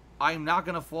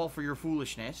to fall for your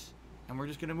foolishness. And we're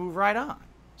just going to move right on.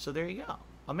 So there you go.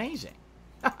 Amazing.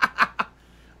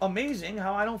 Amazing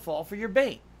how I don't fall for your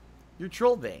bait. Your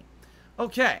troll bait.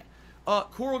 Okay.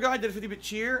 Coral Guy did a 50-bit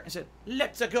cheer and said,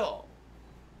 let's go.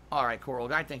 All right, Coral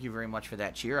Guy, thank you very much for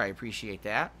that cheer. I appreciate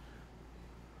that.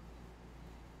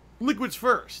 Liquids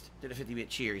First did a 50-bit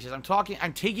cheer. He says,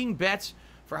 I'm taking bets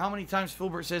for how many times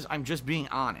Filbert says I'm just being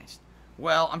honest.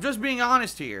 Well, I'm just being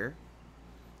honest here.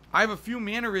 I have a few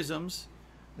mannerisms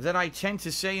that I tend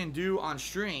to say and do on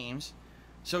streams.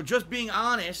 So just being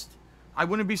honest, I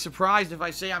wouldn't be surprised if I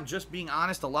say I'm just being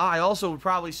honest a lot. I also would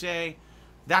probably say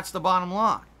that's the bottom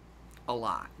line. A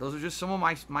lot. Those are just some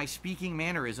of my speaking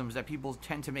mannerisms that people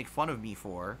tend to make fun of me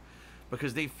for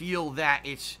because they feel that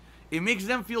it makes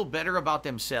them feel better about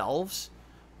themselves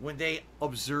when they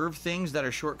observe things that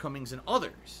are shortcomings in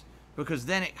others, because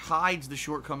then it hides the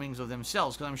shortcomings of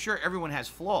themselves, because I'm sure everyone has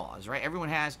flaws, right? Everyone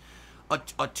has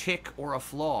a tick or a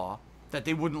flaw that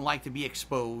they wouldn't like to be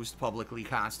exposed publicly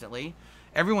constantly.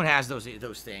 Everyone has those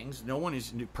things. No one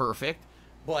is perfect,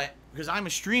 but because I'm a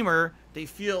streamer, they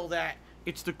feel that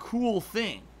it's the cool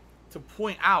thing to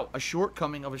point out a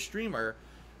shortcoming of a streamer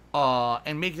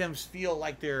and make them feel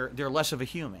like they're less of a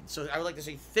human. So I would like to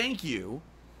say thank you,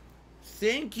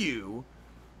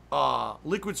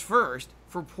 Liquids First,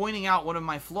 for pointing out one of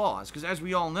my flaws. Because as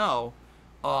we all know,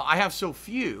 I have so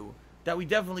few that we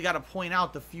definitely got to point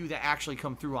out the few that actually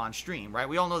come through on stream, right?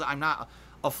 We all know that I'm not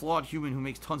a flawed human who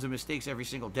makes tons of mistakes every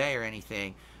single day or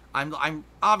anything. I'm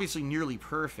obviously nearly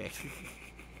perfect.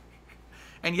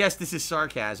 And yes, this is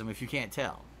sarcasm, if you can't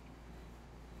tell.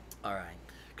 All right.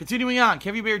 Continuing on,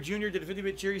 Kevy Bear Jr. did a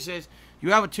 50-bit cheer. He says, you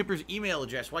have a tipper's email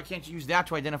address. Why can't you use that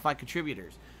to identify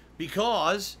contributors?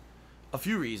 Because, a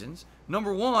few reasons.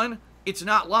 Number one, it's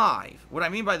not live. What I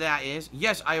mean by that is,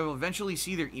 yes, I will eventually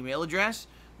see their email address,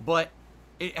 but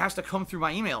it has to come through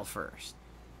my email first,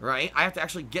 right? I have to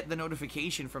actually get the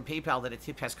notification from PayPal that a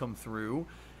tip has come through,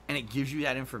 and it gives you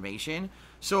that information.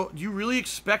 So, do you really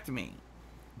expect me,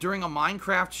 during a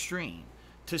Minecraft stream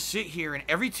to sit here and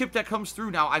every tip that comes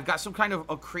through now, I've got some kind of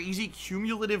a crazy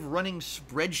cumulative running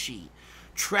spreadsheet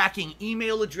tracking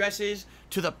email addresses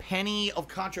to the penny of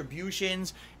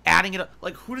contributions, adding it up.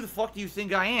 Like, who the fuck do you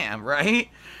think I am, right?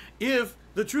 If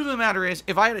the truth of the matter is,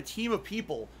 if I had a team of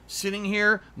people sitting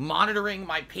here monitoring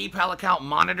my PayPal account,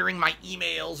 monitoring my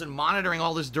emails, and monitoring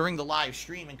all this during the live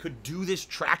stream and could do this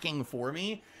tracking for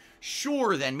me,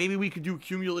 sure, then maybe we could do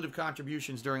cumulative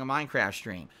contributions during a Minecraft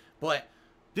stream. But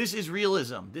this is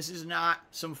realism. This is not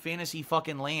some fantasy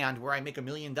fucking land where I make $1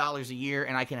 million a year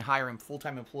and I can hire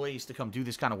full-time employees to come do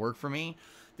this kind of work for me.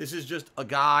 This is just a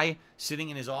guy sitting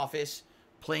in his office,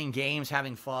 playing games,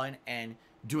 having fun, and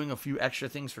doing a few extra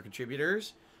things for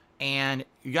contributors. And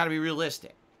you got to be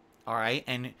realistic, all right?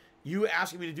 And you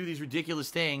asking me to do these ridiculous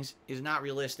things is not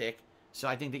realistic, so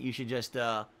I think that you should just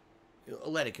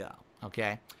let it go,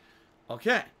 okay?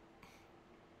 Okay.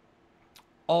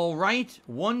 All right,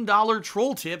 $1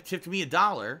 troll tip tipped me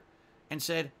 $1 and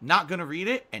said, not going to read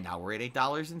it, and now we're at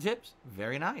 $8 in tips.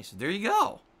 Very nice. There you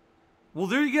go. Well,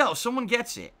 there you go. Someone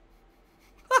gets it.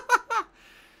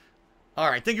 All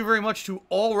right, thank you very much to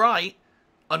All Right,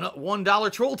 a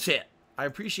 $1 troll tip. I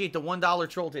appreciate the $1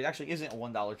 troll tip. It actually isn't a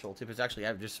 $1 troll tip. It's actually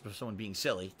just for someone being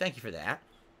silly. Thank you for that.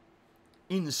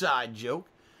 Inside joke.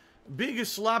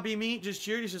 Biggest sloppy meat just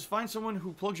cheered. He says, find someone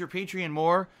who plugs your Patreon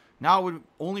more. Now it would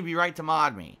only be right to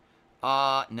mod me.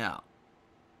 No.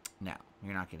 No,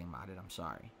 you're not getting modded. I'm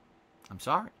sorry. I'm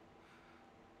sorry.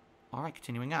 All right,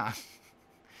 continuing on.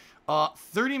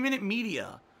 30-minute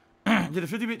media. Did a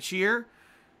 50-bit cheer.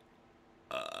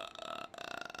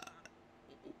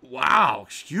 Wow,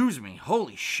 excuse me.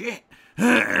 Holy shit.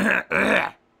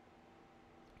 Oh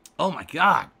my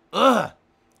god. Ugh.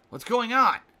 What's going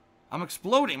on? I'm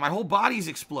exploding. My whole body's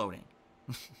exploding.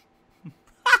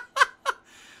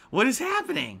 What is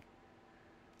happening?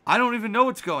 I don't even know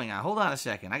what's going on. Hold on a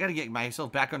second. I got to get myself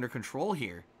back under control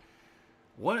here.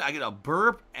 What? I get a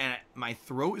burp and my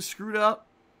throat is screwed up?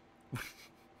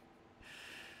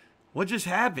 What just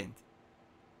happened?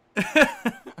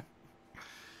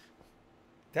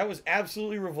 That was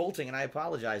absolutely revolting, and I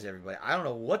apologize, everybody. I don't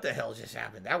know what the hell just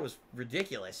happened. That was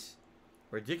ridiculous.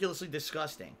 Ridiculously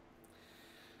disgusting.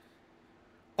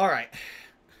 All right.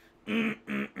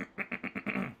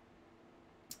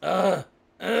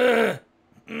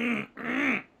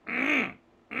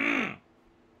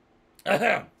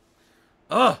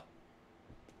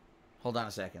 Hold on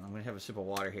a second. I'm going to have a sip of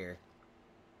water here.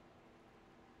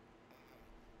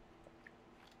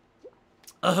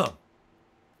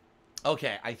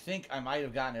 Okay, I think I might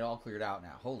have gotten it all cleared out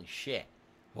now. Holy shit.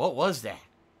 What was that?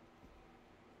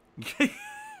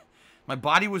 My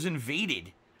body was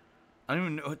invaded. I don't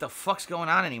even know what the fuck's going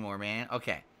on anymore, man.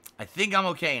 Okay. I think I'm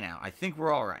okay now. I think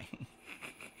we're all right.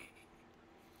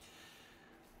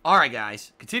 All right,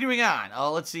 guys. Continuing on.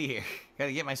 Oh, let's see here. Got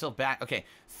to get myself back. Okay.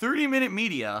 30-minute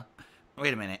media.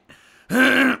 Wait a minute.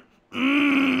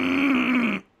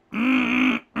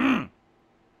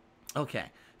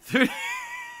 Okay.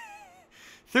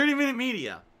 30-minute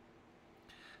media.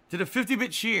 Did a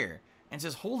 50-bit cheer and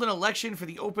says, hold an election for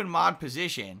the open mod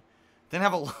position, then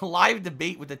have a live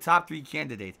debate with the top 3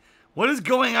 candidates. What is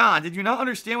going on? Did you not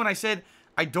understand when I said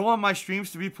I don't want my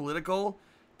streams to be political?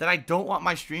 That I don't want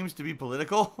my streams to be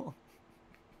political?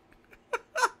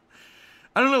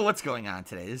 I don't know what's going on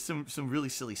today. There's some really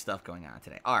silly stuff going on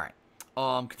today. All right.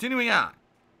 Continuing on.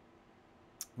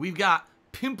 We've got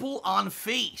Pimple on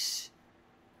Face,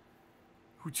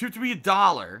 who tipped me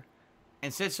 $1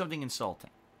 and said something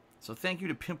insulting. So thank you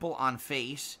to Pimple on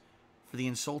Face for the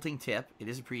insulting tip. It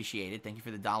is appreciated. Thank you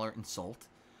for the $1 insult.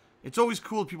 It's always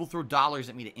cool if people throw dollars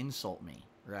at me to insult me,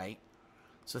 right?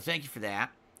 So thank you for that.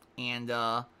 And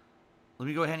let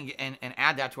me go ahead and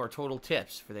add that to our total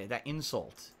tips for that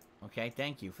insult. Okay,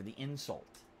 thank you for the insult.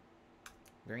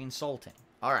 Very insulting.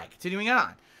 All right, continuing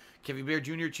on. Kevin Bear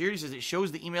Jr. cheered. He says, it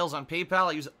shows the emails on PayPal.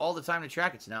 I use it all the time to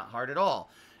track. It's not hard at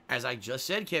all. As I just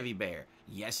said, Kevin Bear,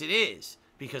 yes, it is.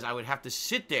 Because I would have to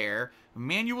sit there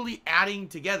manually adding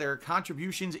together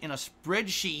contributions in a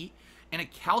spreadsheet and a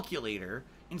calculator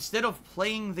instead of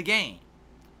playing the game.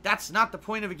 That's not the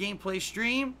point of a gameplay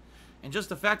stream. And just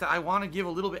the fact that I want to give a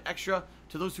little bit extra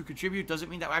to those who contribute doesn't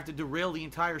mean that I have to derail the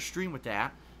entire stream with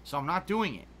that. So I'm not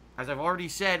doing it. As I've already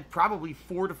said probably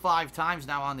 4 to 5 times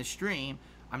now on this stream,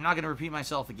 I'm not going to repeat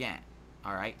myself again.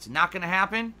 All right? It's not going to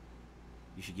happen.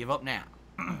 You should give up now.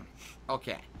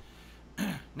 Okay.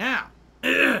 Now.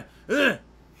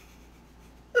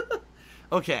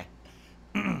 Okay.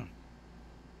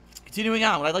 Continuing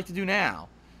on, what I'd like to do now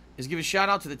is give a shout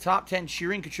out to the top 10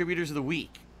 cheering contributors of the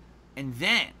week. And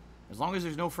then As long as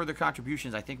there's no further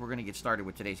contributions, I think we're going to get started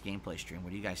with today's gameplay stream.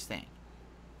 What do you guys think?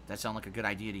 Does that sound like a good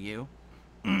idea to you?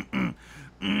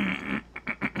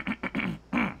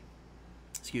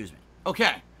 Excuse me.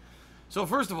 Okay. So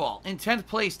first of all, in 10th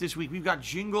place this week, we've got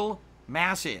Jingle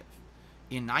Massive.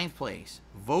 In 9th place,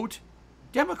 Vote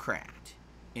Democrat.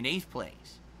 In 8th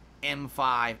place,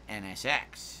 M5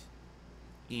 NSX.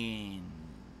 In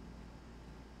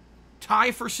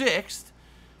tie for 6th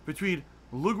between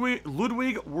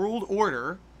Ludwig World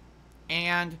Order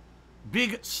and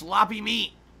Big Sloppy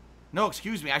Meat. No,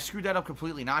 excuse me, I screwed that up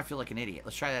completely. Now I feel like an idiot.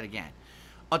 Let's try that again.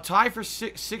 A tie for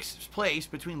 6th place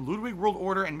between Ludwig World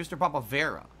Order and Mr. Papa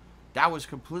Vera. That was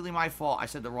completely my fault. I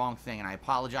said the wrong thing, and I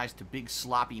apologize to Big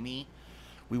Sloppy Meat.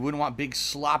 We wouldn't want Big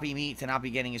Sloppy Meat to not be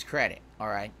getting his credit. All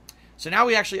right. So now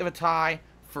we actually have a tie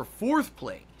for 4th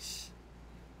place.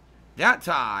 That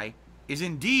tie is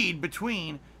indeed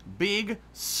between Big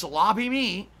Sloppy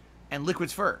Meat and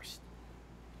Liquids First.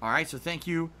 All right. So thank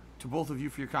you to both of you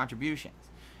for your contributions.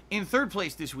 In 3rd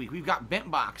place this week, we've got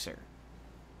Bent Boxer.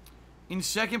 In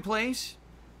 2nd place,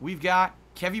 we've got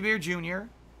Kevy Bear Jr.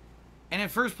 And in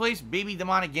 1st place, Baby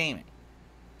Demonic Gaming.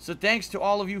 So thanks to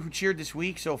all of you who cheered this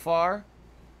week so far.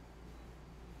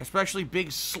 Especially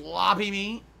Big Sloppy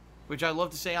Meat, which I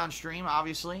love to say on stream,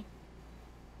 obviously.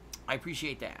 I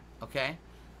appreciate that, okay?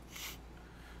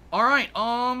 Alright,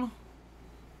 Alright,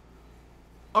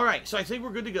 so I think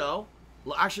we're good to go.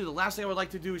 Actually, the last thing I would like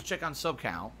to do is check on sub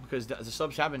count, because the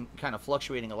subs have been kind of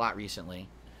fluctuating a lot recently.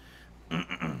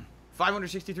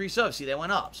 563 subs, see, they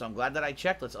went up, so I'm glad that I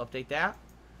checked. Let's update that.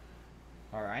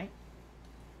 Alright.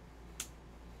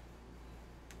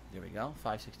 There we go,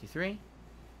 563.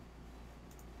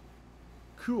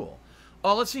 Cool.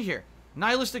 Oh, let's see here.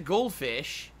 Nihilistic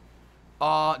Goldfish did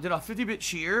a 50-bit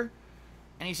cheer,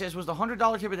 and he says, was the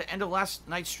 $100 tip at the end of last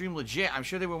night's stream legit? I'm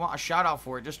sure they would want a shout-out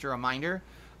for it, just a reminder.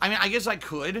 I mean, I guess I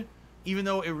could, even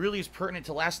though it really is pertinent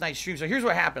to last night's stream. So here's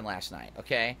what happened last night,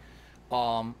 okay?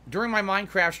 During my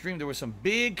Minecraft stream, there was some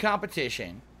big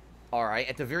competition, all right,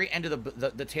 at the very end of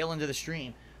the tail end of the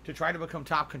stream, to try to become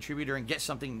top contributor and get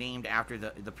something named after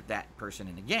that person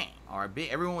in the game. All right,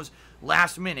 everyone was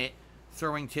last minute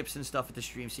throwing tips and stuff at the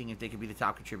stream, seeing if they could be the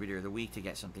top contributor of the week to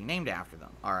get something named after them.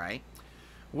 All right.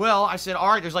 Well, I said, all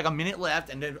right, there's like a minute left,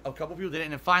 and then a couple people did it,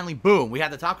 and then finally, boom, we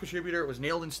had the top contributor. It was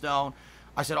nailed in stone.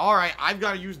 I said, all right, I've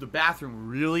got to use the bathroom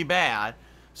really bad,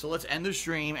 so let's end the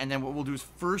stream, and then what we'll do is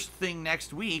first thing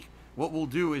next week, what we'll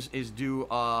do is do,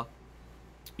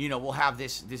 you know, we'll have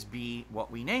this be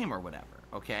what we name or whatever,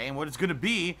 okay? And what it's going to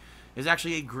be is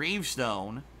actually a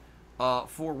gravestone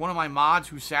for one of my mods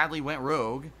who sadly went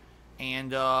rogue,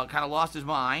 and kind of lost his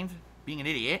mind, being an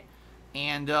idiot,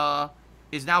 and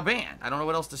is now banned. I don't know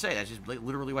what else to say. That's just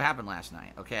literally what happened last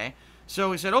night, okay?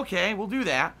 So we said, okay, we'll do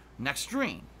that next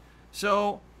stream.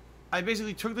 So I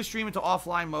basically took the stream into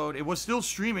offline mode. It was still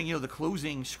streaming, you know, the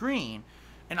closing screen,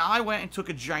 and I went and took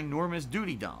a ginormous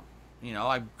duty dump. You know,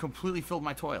 I completely filled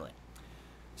my toilet.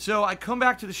 So I come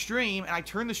back to the stream, and I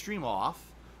turn the stream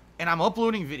off, and I'm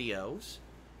uploading videos,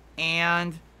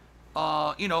 and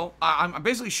you know, I'm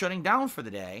basically shutting down for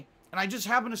the day, and I just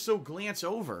happen to glance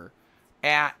over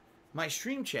at my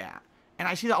stream chat, and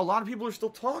I see that a lot of people are still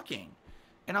talking,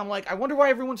 and I'm like, I wonder why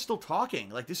everyone's still talking.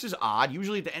 Like, this is odd.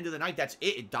 Usually at the end of the night, that's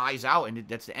it. It dies out, and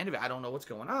that's the end of it. I don't know what's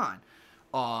going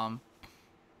on.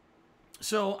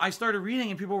 So I started reading,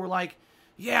 and people were like,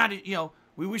 yeah, you know,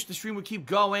 we wish the stream would keep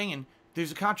going, and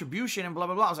there's a contribution, and blah,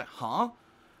 blah, blah. I was like, huh?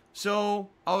 So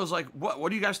I was like,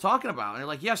 what are you guys talking about? And they're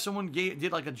like, yeah, someone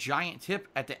did like a giant tip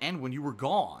at the end when you were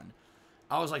gone.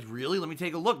 I was like, really? Let me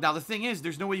take a look. Now, the thing is,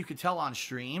 there's no way you could tell on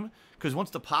stream, because once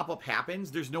the pop-up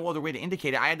happens, there's no other way to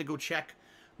indicate it. I had to go check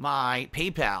my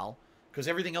PayPal, because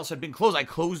everything else had been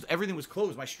closed. Everything was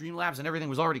closed. My Streamlabs and everything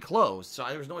was already closed, so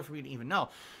there was no way for me to even know.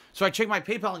 So I checked my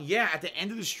PayPal, and yeah, at the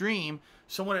end of the stream,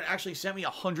 someone had actually sent me a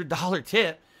 $100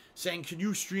 tip, saying, can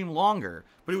you stream longer?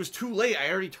 But it was too late.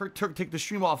 I already took the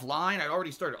stream offline. I'd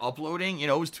already started uploading. You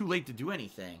know, it was too late to do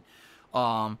anything.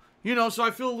 You know, so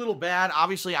I feel a little bad.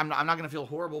 Obviously, I'm not going to feel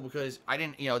horrible because I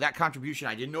didn't, you know, that contribution,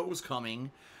 I didn't know it was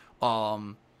coming.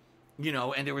 You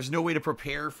know, and there was no way to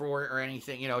prepare for it or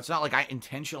anything. You know, it's not like I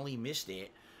intentionally missed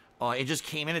it. It just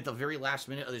came in at the very last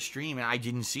minute of the stream, and I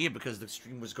didn't see it because the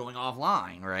stream was going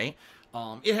offline, right?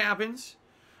 It happens,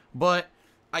 but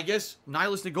I guess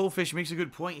Nihilistic Goldfish makes a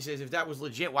good point. He says, if that was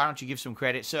legit, why don't you give some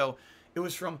credit? So, it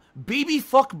was from Baby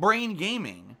Fuck Brain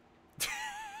Gaming,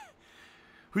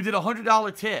 who did a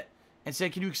 $100 tip and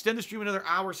said, can you extend the stream another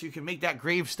hour so you can make that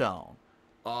gravestone?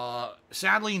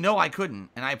 Sadly, no, I couldn't,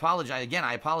 and I apologize. Again,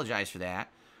 I apologize for that.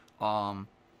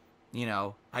 You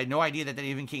know, I had no idea that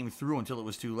even came through until it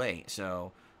was too late,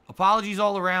 so, apologies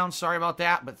all around. Sorry about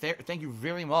that, but thank you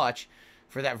very much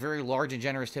for that very large and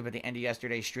generous tip at the end of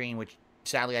yesterday's stream, which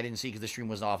sadly I didn't see because the stream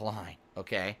was offline.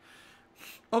 Okay.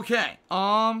 Okay.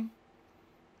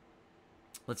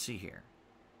 Let's see here.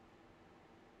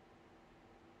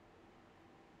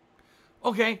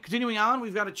 Okay, continuing on,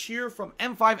 we've got a cheer from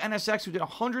M5NSX who did a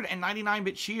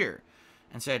 199-bit cheer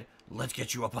and said, let's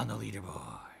get you up on the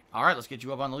leaderboard. All right, let's get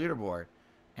you up on the leaderboard,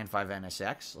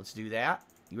 M5NSX. Let's do that.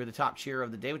 You were the top cheer of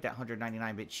the day with that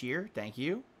 199-bit cheer. Thank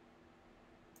you.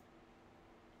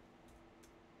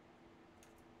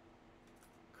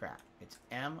 Crap. It's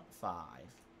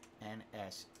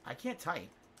M5NS. I can't type.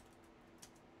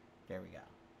 There we go.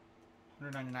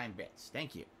 199 bits.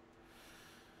 Thank you.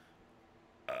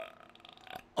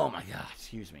 Oh my god,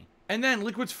 excuse me. And then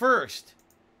Liquid's First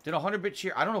did a 100-bit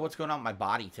cheer. I don't know what's going on with my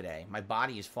body today. My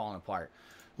body is falling apart.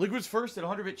 Liquid's First did a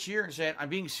 100-bit cheer and said, I'm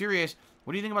being serious.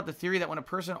 What do you think about the theory that when a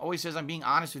person always says I'm being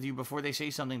honest with you before they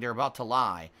say something, they're about to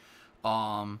lie?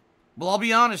 Well, I'll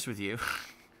be honest with you.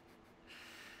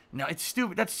 No, it's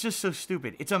stupid. That's just so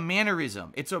stupid. It's a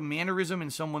mannerism. It's a mannerism in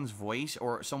someone's voice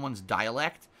or someone's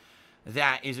dialect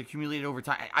that is accumulated over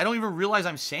time. I don't even realize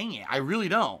I'm saying it. I really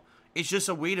don't. It's just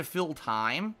a way to fill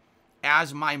time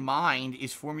as my mind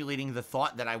is formulating the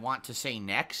thought that I want to say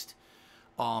next.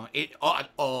 See,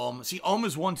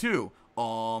 is one too.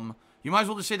 You might as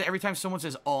well just say that every time someone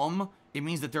says it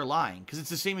means that they're lying, because it's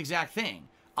the same exact thing.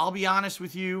 I'll be honest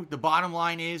with you. The bottom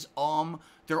line is,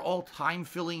 they're all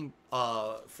time-filling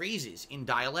phrases in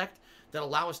dialect that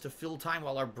allow us to fill time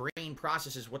while our brain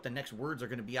processes what the next words are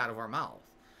going to be out of our mouth.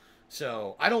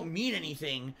 So I don't mean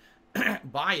anything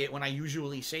by it when I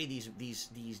usually say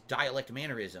these dialect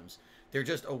mannerisms. They're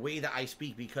just a way that I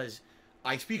speak because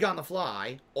I speak on the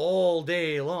fly all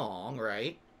day long,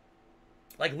 right?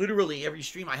 Like literally every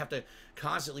stream I have to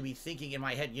constantly be thinking in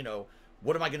my head, you know,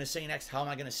 what am I going to say next? How am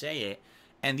I going to say it?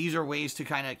 And these are ways to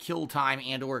kind of kill time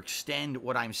and or extend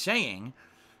what I'm saying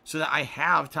so that I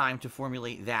have time to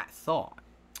formulate that thought.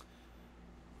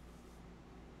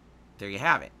 There you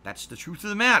have it. That's the truth of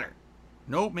the matter.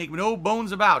 Nope, make no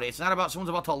bones about it. It's not about someone's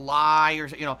about to lie or,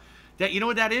 you know, that, you know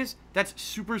what that is? That's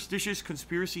superstitious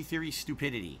conspiracy theory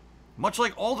stupidity. Much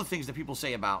like all the things that people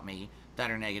say about me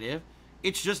that are negative,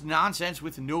 it's just nonsense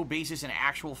with no basis in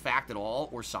actual fact at all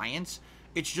or science.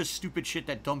 It's just stupid shit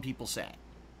that dumb people say.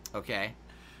 Okay?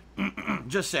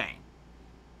 Just saying.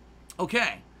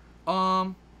 Okay.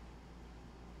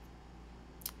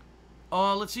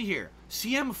 Let's see here.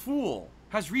 CM Fool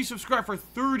has resubscribed for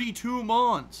 32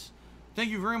 months. Thank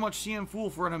you very much, CM Fool,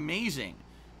 for an amazing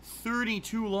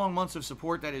 32 long months of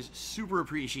support. That is super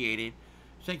appreciated.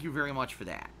 Thank you very much for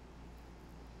that.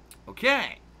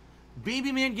 Okay.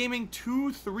 Babyman Gaming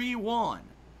 231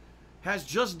 has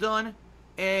just done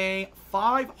a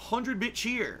 500-bit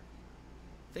cheer.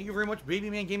 Thank you very much,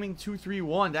 Babyman Gaming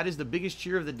 231. That is the biggest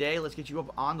cheer of the day. Let's get you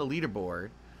up on the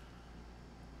leaderboard.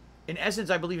 In essence,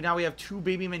 I believe now we have 2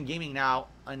 Babyman Gaming now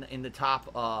in the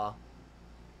top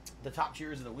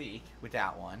cheers of the week with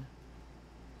that one.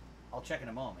 I'll check in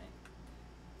a moment.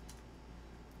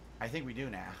 I think we do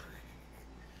now.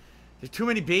 There's too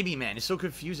many Babymen. It's so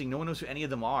confusing. No one knows who any of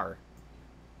them are.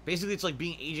 Basically, it's like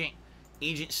being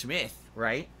Agent Smith,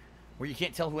 right? Where you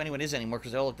can't tell who anyone is anymore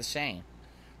because they all look the same.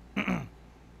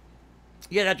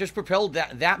 Yeah, that just propelled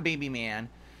that Babyman.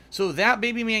 So that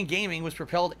Babyman Gaming was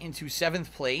propelled into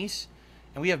 7th place.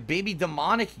 And we have Baby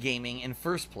Demonic Gaming in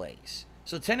 1st place.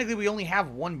 So technically we only have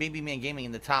 1 Babyman Gaming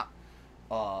in the top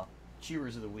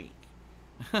cheerers of the week.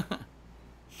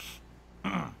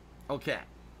 Okay.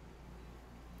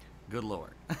 Good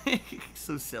lord.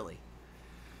 So silly.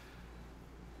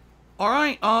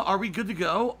 Alright, are we good to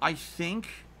go? I think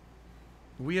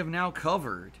we have now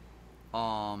covered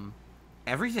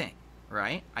everything,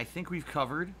 right? I think we've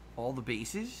covered all the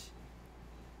bases.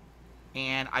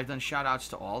 And I've done shout-outs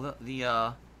to all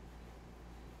the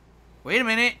Wait a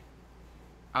minute.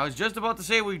 I was just about to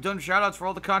say we've done shout-outs for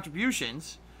all the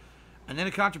contributions. And then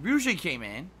a contribution came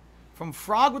in from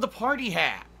Frog with a Party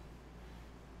Hat.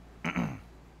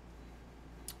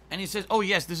 And he says, oh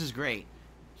yes, this is great.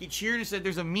 He cheered and said,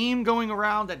 there's a meme going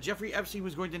around that Jeffrey Epstein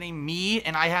was going to name me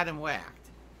and I had him whacked.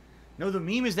 No, the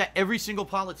meme is that every single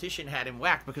politician had him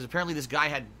whacked because apparently this guy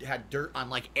had dirt on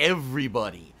like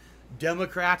everybody.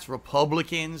 Democrats,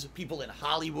 Republicans, people in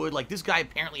Hollywood. Like this guy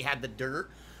apparently had the dirt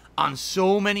on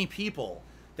so many people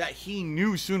that he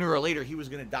knew sooner or later he was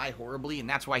going to die horribly, and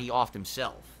that's why he offed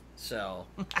himself. So,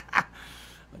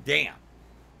 damn.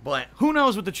 But who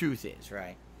knows what the truth is,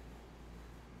 right?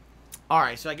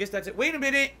 Alright, so I guess that's it. Wait a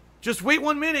minute. Just wait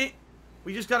 1 minute.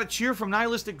 We just got a cheer from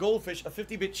Nihilistic Goldfish, a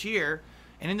 50-bit cheer.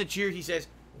 And in the cheer, he says,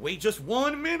 wait just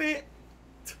 1 minute.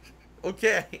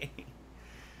 Okay.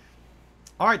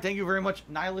 All right, thank you very much,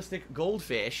 Nihilistic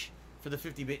Goldfish, for the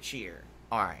 50-bit cheer.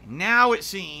 All right, now it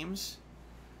seems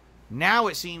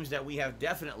that we have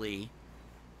definitely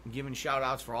given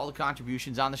shout-outs for all the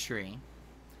contributions on the stream.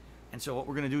 And so what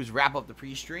we're going to do is wrap up the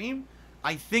pre-stream.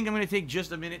 I think I'm going to take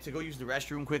just a minute to go use the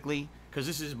restroom quickly, because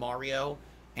this is Mario,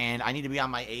 and I need to be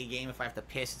on my A game. If I have to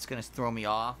piss, it's going to throw me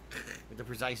off with the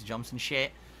precise jumps and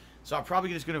shit. So I'm probably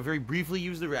just going to very briefly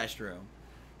use the restroom,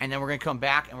 and then we're going to come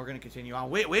back, and we're going to continue on.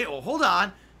 Wait, oh, hold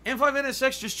on.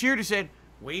 M5NSX just cheered and said,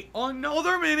 wait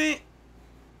another minute.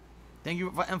 Thank you,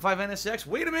 M5NSX.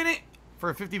 Wait a minute for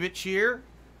a 50-bit cheer.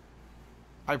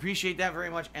 I appreciate that very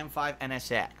much,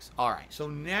 M5NSX. All right, so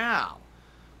now,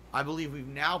 I believe we've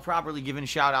now properly given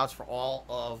shout-outs for all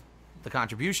of the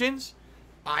contributions.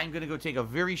 I'm going to go take a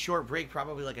very short break,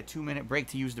 probably like a 2-minute break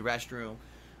to use the restroom.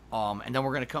 And then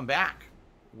we're going to come back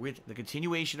with the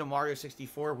continuation of Mario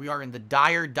 64. We are in the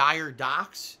dire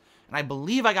docks. And I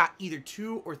believe I got either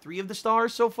 2 or 3 of the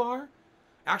stars so far.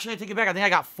 Actually, I take it back. I think I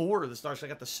got 4 of the stars. So I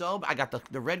got the sub, I got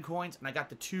the red coins, and I got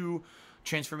the 2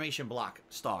 transformation block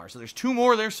stars. So there's 2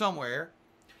 more there somewhere.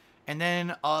 And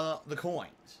then the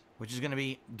coins, which is going to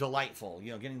be delightful.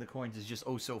 You know, getting the coins is just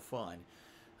oh so fun.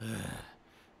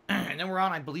 And then we're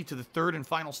on, I believe, to the 3rd and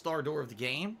final star door of the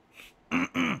game.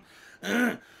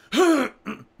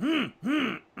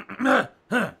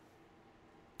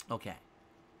 Okay.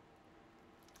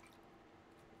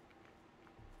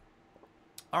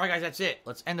 All right, guys, that's it.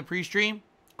 Let's end the pre-stream.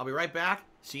 I'll be right back.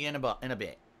 See you in a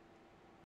bit.